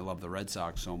much, and I love the Red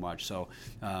Sox so much. So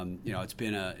it's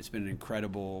been an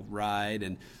incredible ride,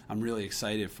 and I'm really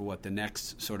excited for what the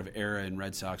next sort of era in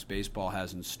Red Sox baseball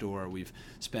has in store. We've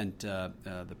spent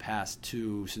the past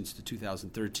two, since the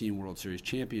 2013 World Series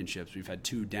championships, we've had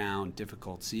 2 down,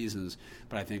 difficult seasons,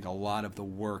 but I think a lot of the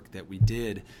work that we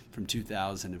did from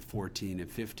 2014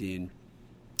 and 15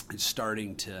 is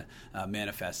starting to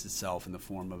manifest itself in the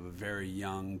form of a very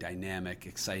young, dynamic,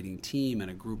 exciting team and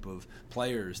a group of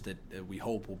players that we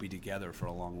hope will be together for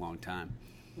a long, long time.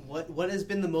 What has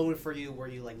been the moment for you where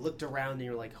you looked around and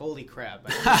you're like, holy crap,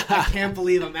 I can't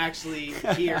believe I'm actually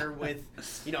here with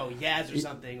Yaz or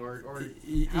something or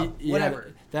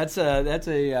whatever. Yeah, that's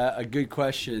a good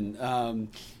question.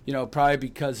 Probably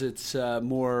because it's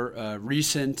more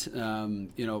recent.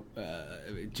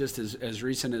 Just as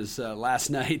recent as last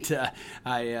night,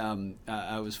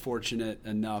 I was fortunate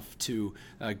enough to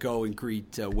go and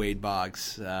greet Wade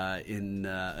Boggs up in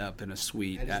a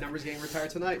suite. And his number's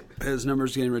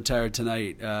getting retired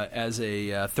tonight. As a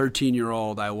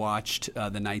 13-year-old, I watched the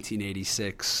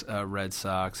 1986 Red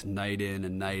Sox night in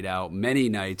and night out, many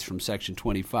nights from Section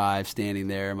 25, standing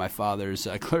there, my father's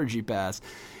clergy pass.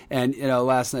 And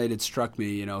last night it struck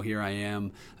me. Here I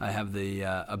am. I have the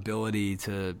ability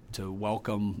to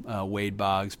welcome Wade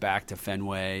Boggs back to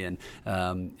Fenway, and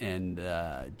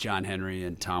John Henry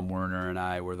and Tom Werner and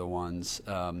I were the ones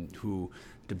who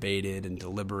debated and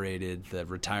deliberated the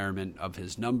retirement of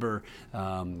his number.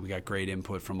 We got great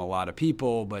input from a lot of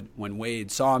people, but when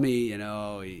Wade saw me,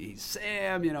 he's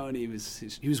Sam, and he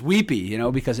was weepy,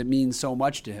 because it means so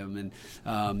much to him, and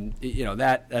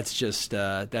that's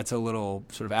a little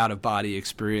sort of out of body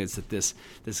experience that this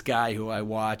guy who I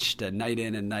watched night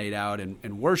in and night out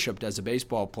and worshipped as a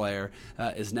baseball player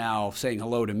is now saying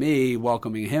hello to me,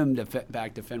 welcoming him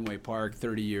back to Fenway Park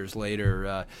 30 years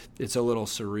later. It's a little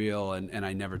surreal, and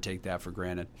I never take that for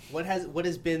granted. What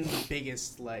has been the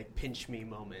biggest pinch me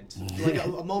moment? Like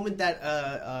a moment that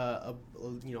a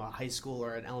high school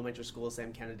or an elementary school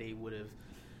Sam Kennedy would have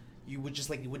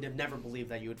never believed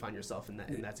that you would find yourself in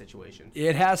that situation.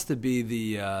 It has to be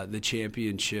the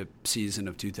championship season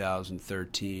of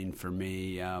 2013 for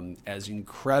me. As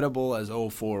incredible as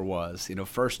 04 was,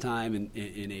 first time in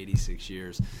 86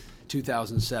 years.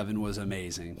 2007 was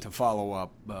amazing to follow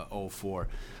up 04.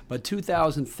 But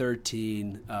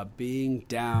 2013, being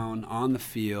down on the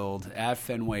field at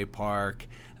Fenway Park,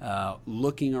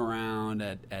 looking around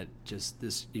at just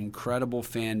this incredible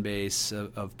fan base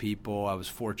of people. I was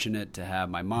fortunate to have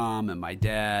my mom and my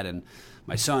dad and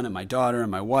my son and my daughter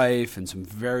and my wife and some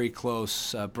very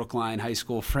close Brookline High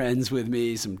School friends with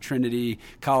me, some Trinity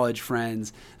College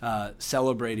friends,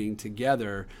 celebrating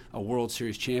together a World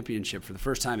Series championship for the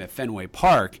first time at Fenway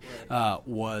Park.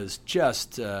 Was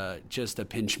just a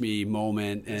pinch me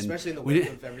moment, and especially in the wake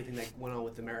of everything that went on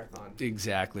with the marathon.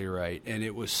 Exactly right, and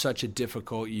it was such a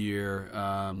difficult year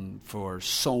for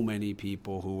so many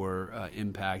people who were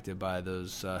impacted by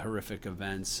those horrific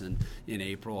events. And in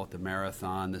April at the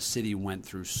marathon, the city went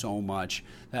through so much.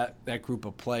 That group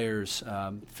of players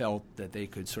felt that they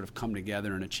could sort of come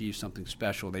together and achieve something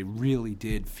special. They really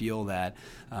did feel that,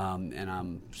 and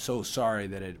I'm so sorry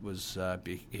that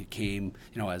it came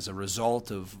as a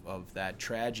result of that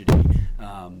tragedy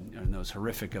and those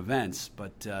horrific events.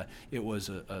 But it was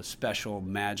a special,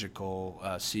 magical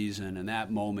season, and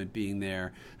that moment being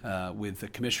there with the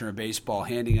Commissioner of Baseball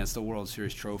handing us the World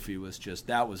Series trophy was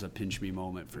a pinch me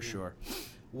moment for sure.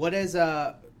 What is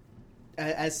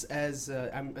there's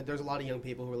a lot of young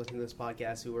people who are listening to this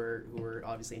podcast who are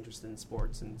obviously interested in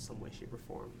sports in some way, shape, or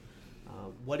form.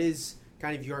 What is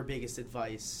kind of your biggest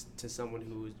advice to someone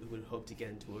who would hope to get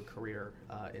into a career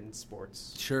in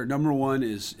sports? Sure. Number one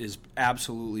is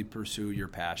absolutely pursue your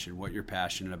passion, what you're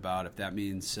passionate about. If that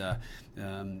means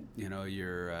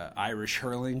you're an Irish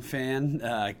hurling fan,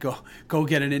 go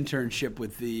get an internship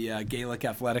with the Gaelic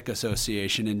Athletic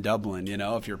Association in Dublin.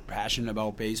 If you're passionate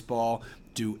about baseball,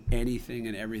 do anything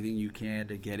and everything you can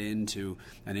to get into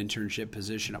an internship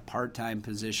position, a part-time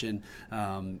position,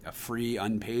 a free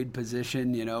unpaid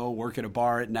position, work at a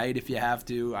bar at night if you have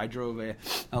to. I drove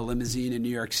a limousine in New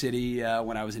York City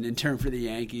when I was an intern for the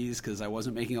Yankees because I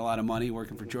wasn't making a lot of money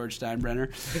working for George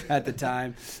Steinbrenner at the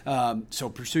time. So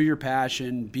pursue your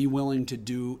passion, be willing to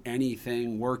do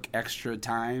anything, work extra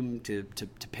time to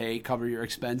cover your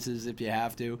expenses if you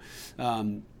have to.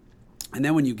 And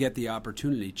then when you get the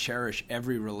opportunity, cherish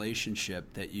every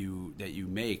relationship that you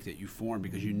make, that you form,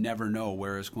 because you never know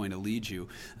where it's going to lead you.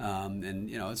 And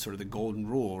it's sort of the golden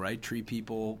rule, right? Treat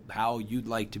people how you'd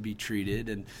like to be treated,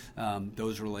 and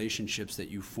those relationships that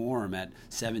you form at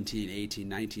 17, 18,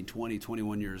 19, 20,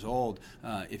 21 years old,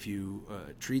 if you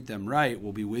treat them right,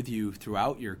 will be with you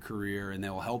throughout your career, and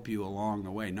they'll help you along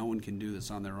the way. No one can do this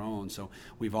on their own, so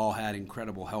we've all had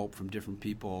incredible help from different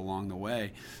people along the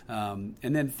way. And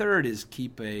then third is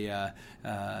keep a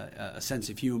sense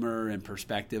of humor and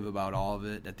perspective about all of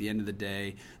it. At the end of the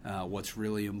day, what's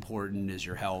really important is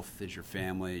your health, is your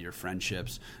family, your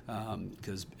friendships.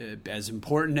 Because as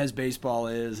important as baseball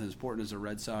is, as important as the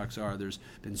Red Sox are, there's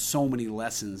been so many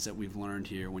lessons that we've learned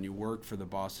here. When you work for the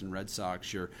Boston Red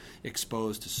Sox, you're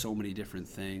exposed to so many different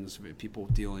things. People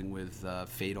dealing with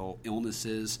fatal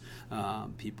illnesses,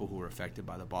 people who are affected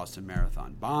by the Boston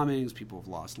Marathon bombings, people who've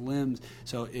lost limbs.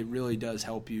 So it really does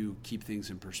help you keep things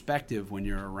in perspective when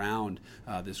you're around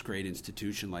this great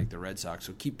institution like the Red Sox.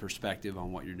 So keep perspective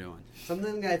on what you're doing.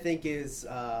 Something I think is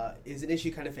an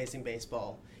issue kind of facing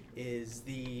baseball is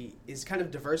kind of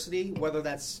diversity, whether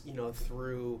that's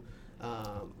through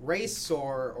race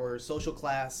or social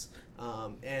class.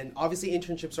 And obviously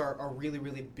internships are a really,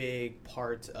 really big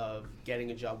part of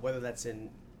getting a job, whether that's in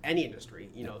any industry,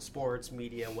 sports,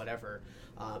 media, whatever.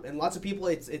 And lots of people,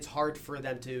 it's hard for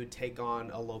them to take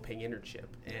on a low-paying internship.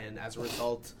 And as a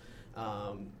result,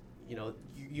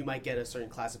 you might get a certain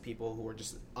class of people who are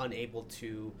just unable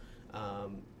to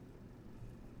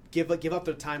give up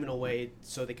their time in a way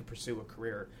so they can pursue a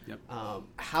career. Yep.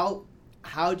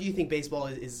 How do you think baseball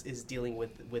is dealing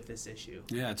with this issue?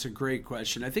 Yeah, it's a great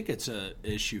question. I think it's an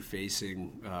issue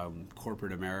facing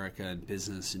corporate America and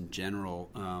business in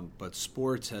general, but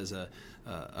sports has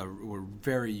we're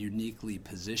very uniquely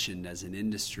positioned as an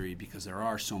industry because there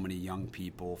are so many young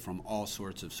people from all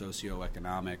sorts of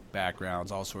socioeconomic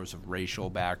backgrounds, all sorts of racial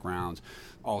backgrounds,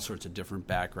 all sorts of different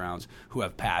backgrounds who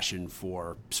have passion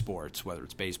for sports, whether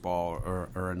it's baseball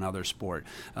or another sport.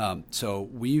 So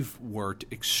we've worked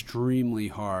extremely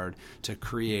hard to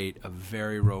create a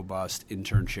very robust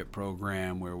internship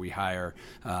program where we hire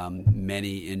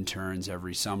many interns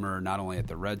every summer, not only at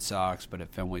the Red Sox, but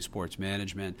at Fenway Sports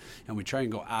Management. And we try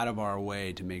and go out of our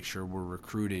way to make sure we're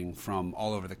recruiting from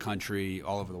all over the country,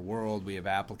 all over the world. We have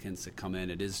applicants that come in.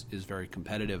 It is very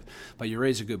competitive. But you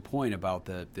raise a good point about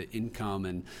the income,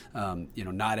 and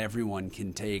not everyone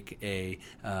can take an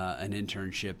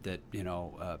internship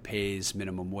that pays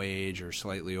minimum wage or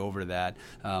slightly over that.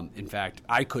 In fact,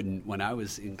 I couldn't when I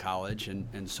was in college,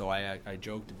 and so I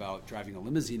joked about driving a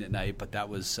limousine at night, but that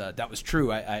was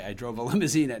true. I drove a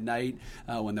limousine at night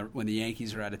when the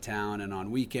Yankees were out of town and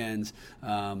on weekends.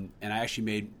 And I actually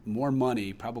made more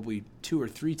money, probably 2 or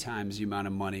 3 times the amount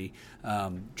of money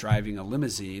driving a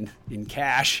limousine in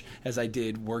cash as I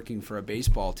did working for a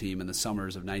baseball team in the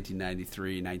summers of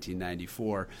 1993,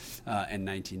 1994, and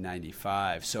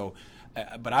 1995. So,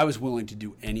 but I was willing to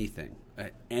do anything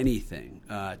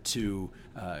to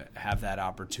have that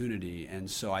opportunity. And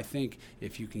so I think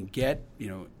if you can get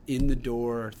in the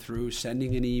door through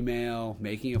sending an email,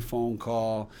 making a phone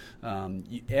call,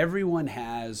 everyone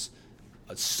has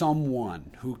someone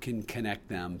who can connect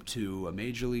them to a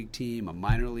major league team, a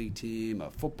minor league team, a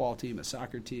football team, a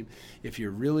soccer team. If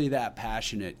you're really that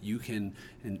passionate, you can,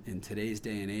 in today's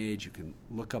day and age, you can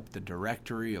look up the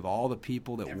directory of all the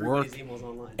people that work. Emails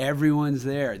online. Everyone's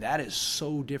there. That is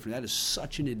so different. That is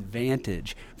such an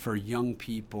advantage for young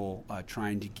people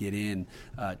trying to get in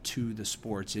to the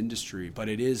sports industry. But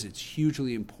it's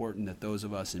hugely important that those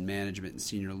of us in management and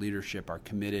senior leadership are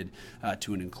committed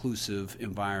to an inclusive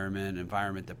environment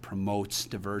that promotes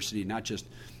diversity, not just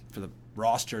for the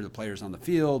roster, the players on the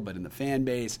field, but in the fan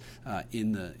base,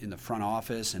 in the front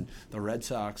office. And the Red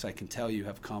Sox, I can tell you,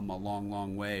 have come a long,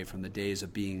 long way from the days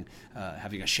of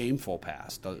having a shameful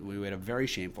past. We had a very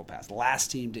shameful past.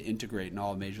 Last team to integrate in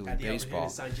all of Major League Baseball.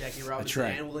 To sign Jackie Robinson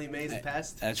and Willie Mays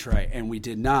past. That's right, and we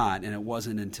did not, and it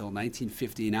wasn't until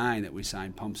 1959 that we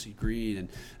signed Pumpsie Green,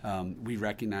 and we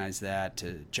recognize that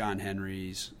to John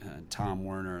Henry's, Tom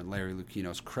Werner, and Larry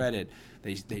Lucchino's credit.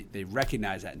 They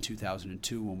recognized that in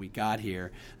 2002 when we got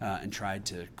here and tried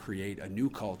to create a new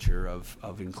culture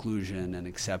of inclusion and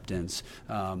acceptance.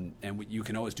 And you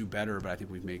can always do better, but I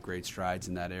think we've made great strides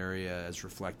in that area, as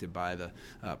reflected by the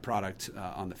product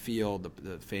on the field,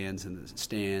 the fans in the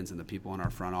stands, and the people in our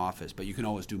front office. But you can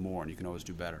always do more, and you can always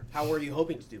do better. How are you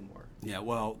hoping to do more? Yeah,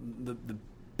 well, the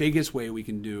biggest way we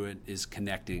can do it is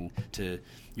connecting to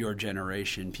your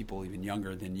generation, people even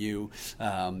younger than you,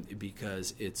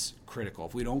 because it's critical.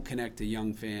 If we don't connect to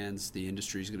young fans, the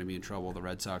industry is going to be in trouble. The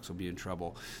Red Sox will be in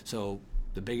trouble. So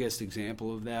the biggest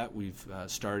example of that, we've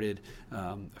started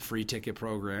a free ticket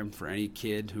program for any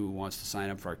kid who wants to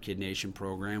sign up for our Kid Nation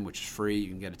program, which is free. You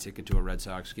can get a ticket to a Red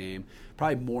Sox game.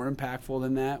 Probably more impactful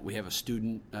than that, we have a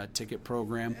student ticket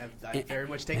program. I've very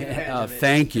much taken advantage of it.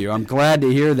 Thank you. I'm glad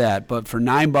to hear that. But for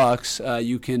 $9,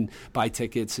 you can buy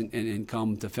tickets and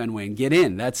come to Fenway and get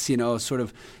in. That's sort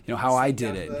of how I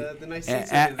did it. The nice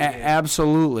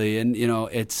absolutely, and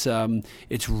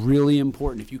it's really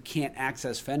important. If you can't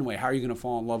access Fenway, how are you going to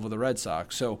fall in love with the Red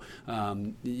Sox? So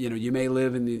you may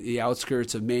live in the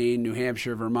outskirts of Maine, New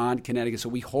Hampshire, Vermont, Connecticut. So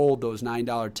we hold those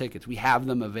 $9 tickets. We have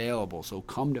them available. So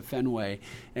come to Fenway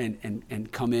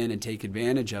and come in and take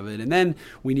advantage of it. And then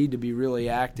we need to be really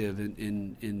active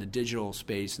in the digital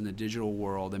space, in the digital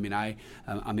world. I mean,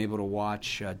 I'm able to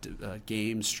watch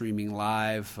games streaming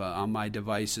live on my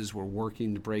devices. We're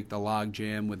working to break the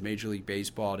logjam with Major League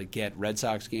Baseball to get Red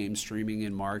Sox games streaming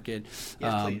in market.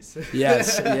 Yes, please.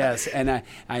 Yes. And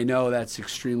I know that's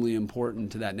extremely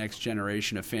important to that next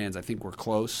generation of fans. I think we're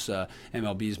close.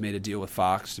 MLB's made a deal with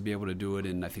Fox to be able to do it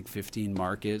in, I think, 15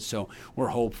 markets. So we're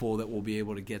hopeful that we'll be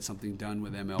able to get something done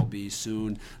with MLB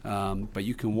soon. But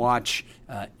you can watch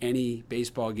any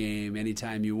baseball game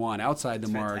anytime you want outside the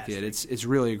market. It's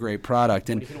really a great product.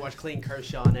 And you can watch Clayton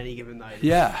Kershaw on any given night.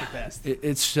 Yeah, it's the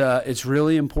best. It's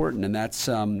really important. And that's,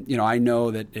 I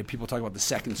know that if people talk about the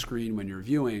second screen when you're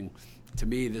viewing, to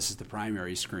me, this is the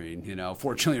primary screen.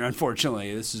 Fortunately or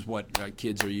unfortunately, this is what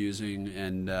kids are using,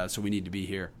 and so we need to be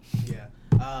here. Yeah.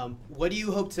 What do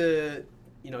you hope to?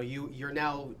 You're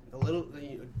now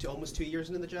almost 2 years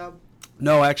into the job.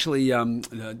 No, actually,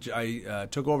 I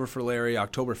took over for Larry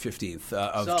October 15th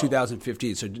of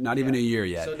 2015, so not even a year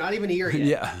yet. So not even a year yet.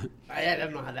 Yeah. I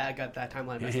don't know how that got that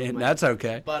timeline messed up. That's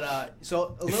okay. But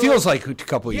it feels like a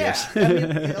couple years. Yeah, I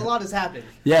mean, a lot has happened.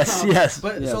 Yes.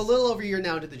 But so a little over a year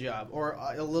now into the job, or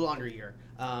a little under a year.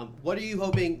 What are you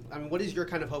hoping? I mean, what is your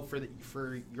kind of hope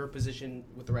for your position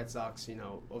with the Red Sox?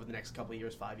 Over the next couple of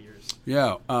years, 5 years.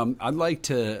 Yeah, I'd like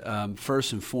to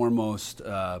first and foremost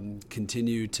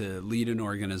continue to lead an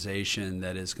organization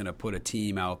that is going to put a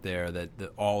team out there that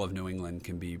all of New England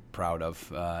can be proud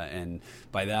of, and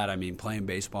by that I mean playing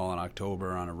baseball in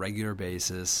October on a regular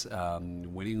basis,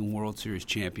 winning World Series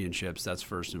championships. That's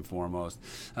first and foremost.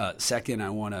 Second,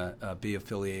 I want to be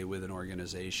affiliated with an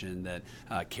organization that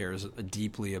cares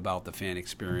deeply about the fan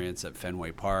experience at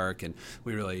Fenway Park, and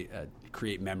we really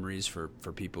create memories for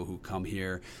people who come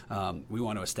here. We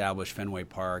want to establish Fenway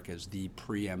Park as the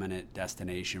preeminent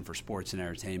destination for sports and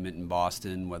entertainment in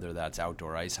Boston, whether that's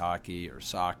outdoor ice hockey or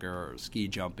soccer or ski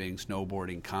jumping,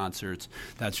 snowboarding, concerts.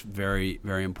 That's very,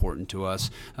 very important to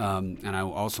us. And I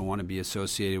also want to be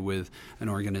associated with an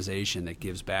organization that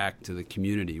gives back to the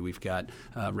community. We've got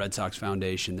Red Sox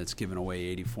Foundation that's given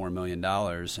away $84 million,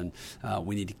 and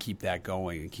we need to keep that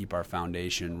going and keep our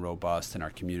foundation robust and our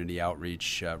community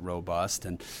outreach robust.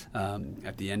 And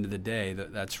at the end of the day,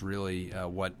 that's really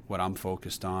what I'm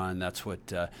focused on. That's what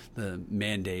the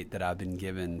mandate that I've been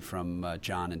given from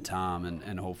John and Tom,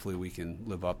 and hopefully we can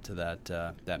live up to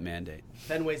that mandate.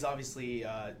 Fenway's obviously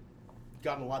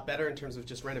gotten a lot better in terms of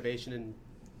just renovation and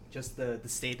just the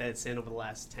state that it's in over the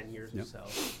last 10 years or so.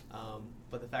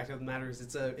 But the fact of the matter is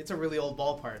it's a really old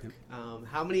ballpark. Yep.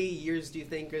 How many years do you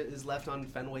think is left on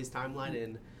Fenway's timeline?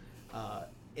 And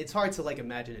it's hard to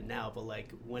imagine it now, but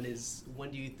when do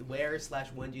you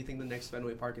think the next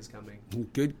Fenway Park is coming?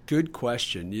 Good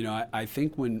question. I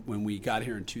think when we got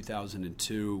here in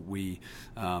 2002, we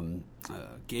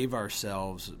gave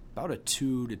ourselves about a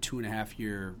 2 to 2.5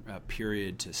 year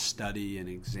period to study and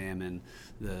examine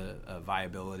the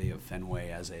viability of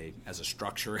Fenway as a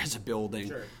structure, as a building,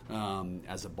 sure.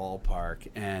 As a ballpark.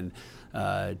 And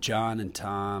John and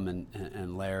Tom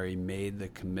and Larry made the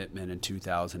commitment in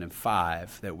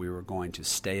 2005 that we were going to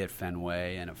stay at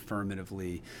Fenway and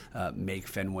affirmatively make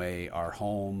Fenway our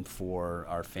home for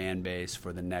our fan base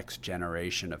for the next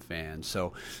generation of fans.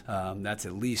 So that's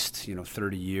at least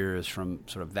 30 years from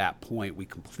sort of that point. We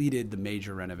completed the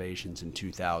major renovations in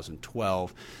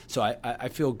 2012. So I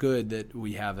feel good that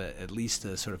we have at least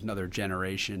a sort of another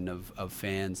generation of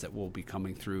fans that will be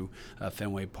coming through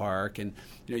Fenway Park. And,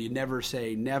 you never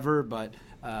say never, but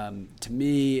to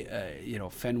me,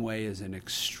 Fenway is an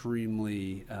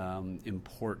extremely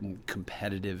important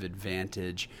competitive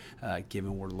advantage,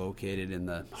 given we're located in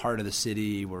the heart of the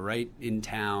city. We're right in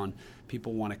town.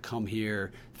 People want to come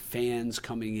here. Fans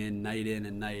coming in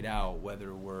and night out,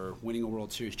 whether we're winning a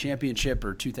World Series championship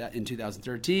or in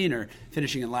 2013 or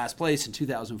finishing in last place in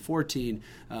 2014,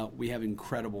 we have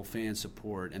incredible fan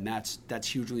support, and that's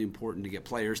hugely important to get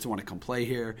players to want to come play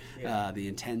here. Yeah. The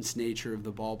intense nature of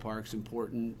the ballpark's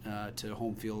important to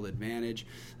home field advantage,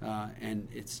 and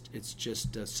it's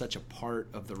just such a part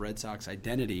of the Red Sox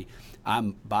identity.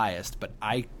 I'm biased, but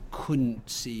I couldn't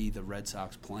see the Red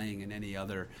Sox playing in any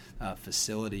other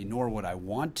facility, nor would I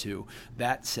want to.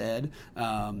 That said,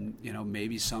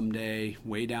 maybe someday,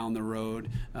 way down the road,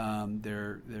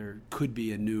 there could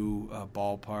be a new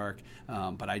ballpark.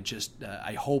 But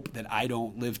I hope that I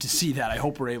don't live to see that. I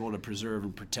hope we're able to preserve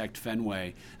and protect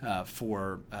Fenway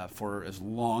for as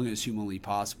long as humanly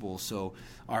possible, so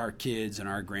our kids and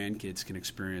our grandkids can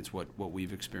experience what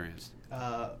we've experienced.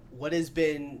 What has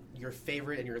been your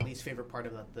favorite and your least favorite part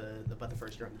about the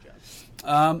first year on the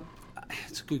job?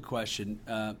 It's a good question.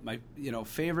 My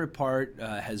favorite part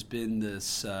has been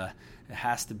this. It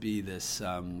has to be this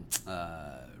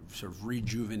sort of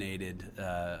rejuvenated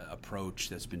approach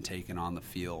that's been taken on the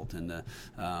field, and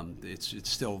it's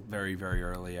still very, very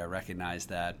early. I recognize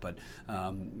that, but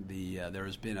there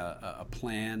has been a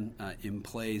plan in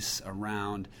place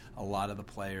around a lot of the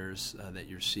players that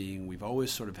you're seeing. We've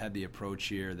always sort of had the approach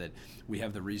here that we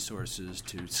have the resources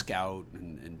to scout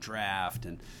and draft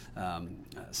and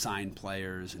sign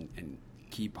players and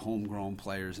keep homegrown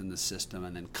players in the system,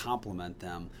 and then complement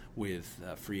them with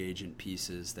free agent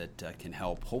pieces that can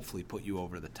help hopefully put you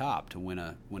over the top to win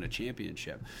a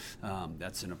championship.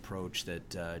 That's an approach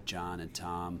that John and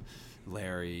Tom,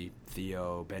 Larry,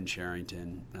 Theo, Ben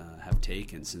Cherington have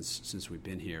taken since we've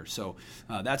been here. So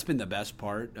that's been the best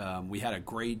part. We had a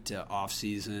great off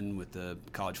season with the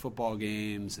college football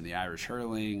games and the Irish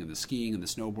hurling and the skiing and the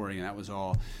snowboarding, and that was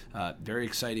all very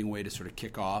exciting way to sort of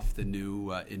kick off the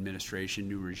new administration,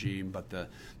 new regime. But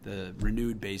the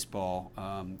renewed baseball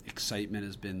excitement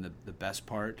has been the best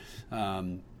part.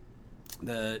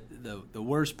 The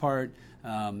worst part,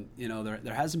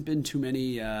 there hasn't been too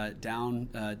many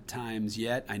down times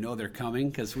yet. I know they're coming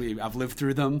because I've lived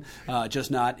through them,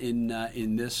 just not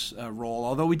in this role.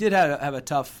 Although we did have a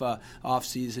tough off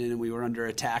season, and we were under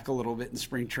attack a little bit in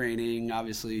spring training.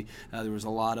 Obviously, there was a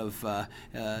lot of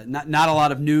not a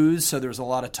lot of news, so there was a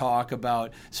lot of talk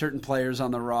about certain players on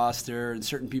the roster and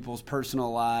certain people's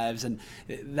personal lives, and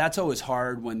that's always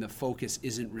hard when the focus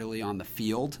isn't really on the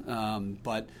field,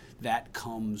 but that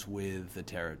comes with the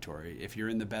territory. If you're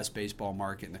in the best baseball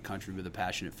market in the country with a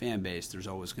passionate fan base, there's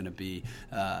always going to be,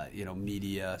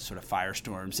 media sort of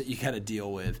firestorms that you got to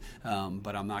deal with.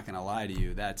 But I'm not going to lie to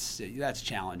you, that's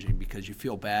challenging because you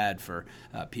feel bad for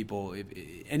people.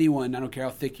 Anyone, I don't care how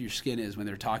thick your skin is, when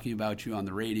they're talking about you on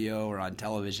the radio or on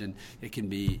television, it can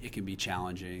be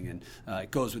challenging, and it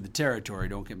goes with the territory.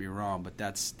 Don't get me wrong, but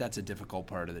that's a difficult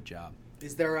part of the job.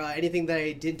 Is there anything that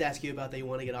I didn't ask you about that you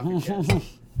want to get off your chest?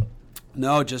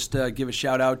 No, just give a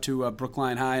shout out to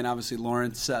Brookline High and obviously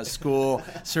Lawrence School.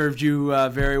 Served you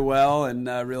very well, and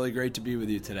really great to be with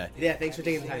you today. Yeah, thanks for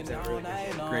taking the time, Sam. Really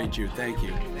great, Jude. Thank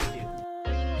you. Thank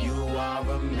you. You are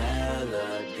a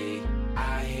melody.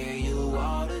 I hear you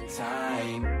all the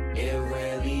time. It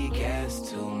really gets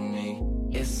to me.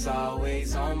 It's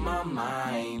always on my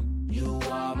mind. You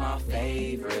are my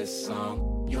favorite song.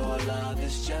 Your love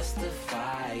is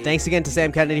justified. Thanks again to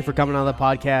Sam Kennedy for coming on the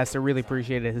podcast. I really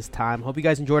appreciated his time. Hope you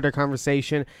guys enjoyed our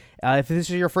conversation. If this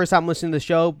is your first time listening to the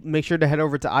show, make sure to head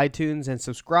over to iTunes and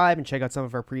subscribe and check out some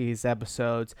of our previous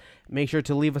episodes. Make sure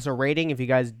to leave us a rating if you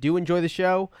guys do enjoy the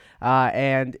show.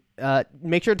 And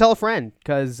make sure to tell a friend,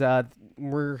 because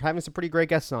we're having some pretty great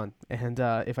guests on, and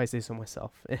if I say so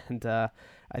myself. And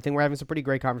I think we're having some pretty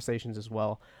great conversations as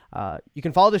well. You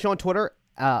can follow the show on Twitter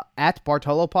at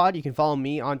BartoloPod. You can follow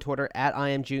me on Twitter at I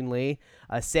am June Lee.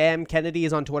 Sam Kennedy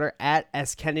is on Twitter at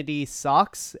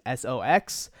SKennedySox,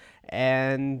 SOX.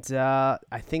 And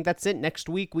I think that's it. Next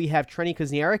week we have Trenny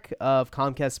Kuzniarek of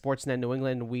Comcast Sportsnet New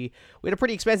England. We had a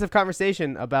pretty expansive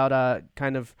conversation about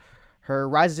kind of her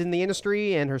rises in the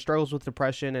industry and her struggles with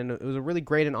depression, and it was a really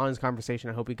great and honest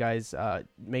conversation. I hope you guys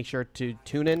make sure to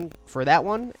tune in for that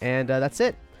one, and that's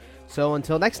it. So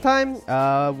until next time,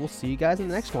 we'll see you guys in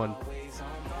the next one.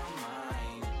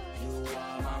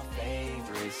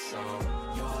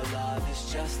 Your love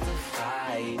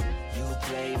right. You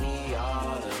play me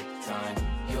all the time.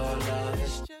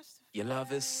 Your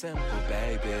love is simple,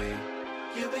 baby.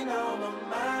 You've been on my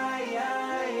mind.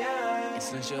 And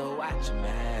since you're watching me,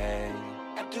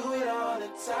 I do it all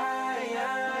the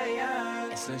time.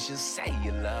 And since you say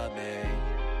you love me,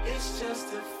 it's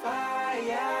just a fire.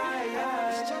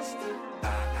 It's just a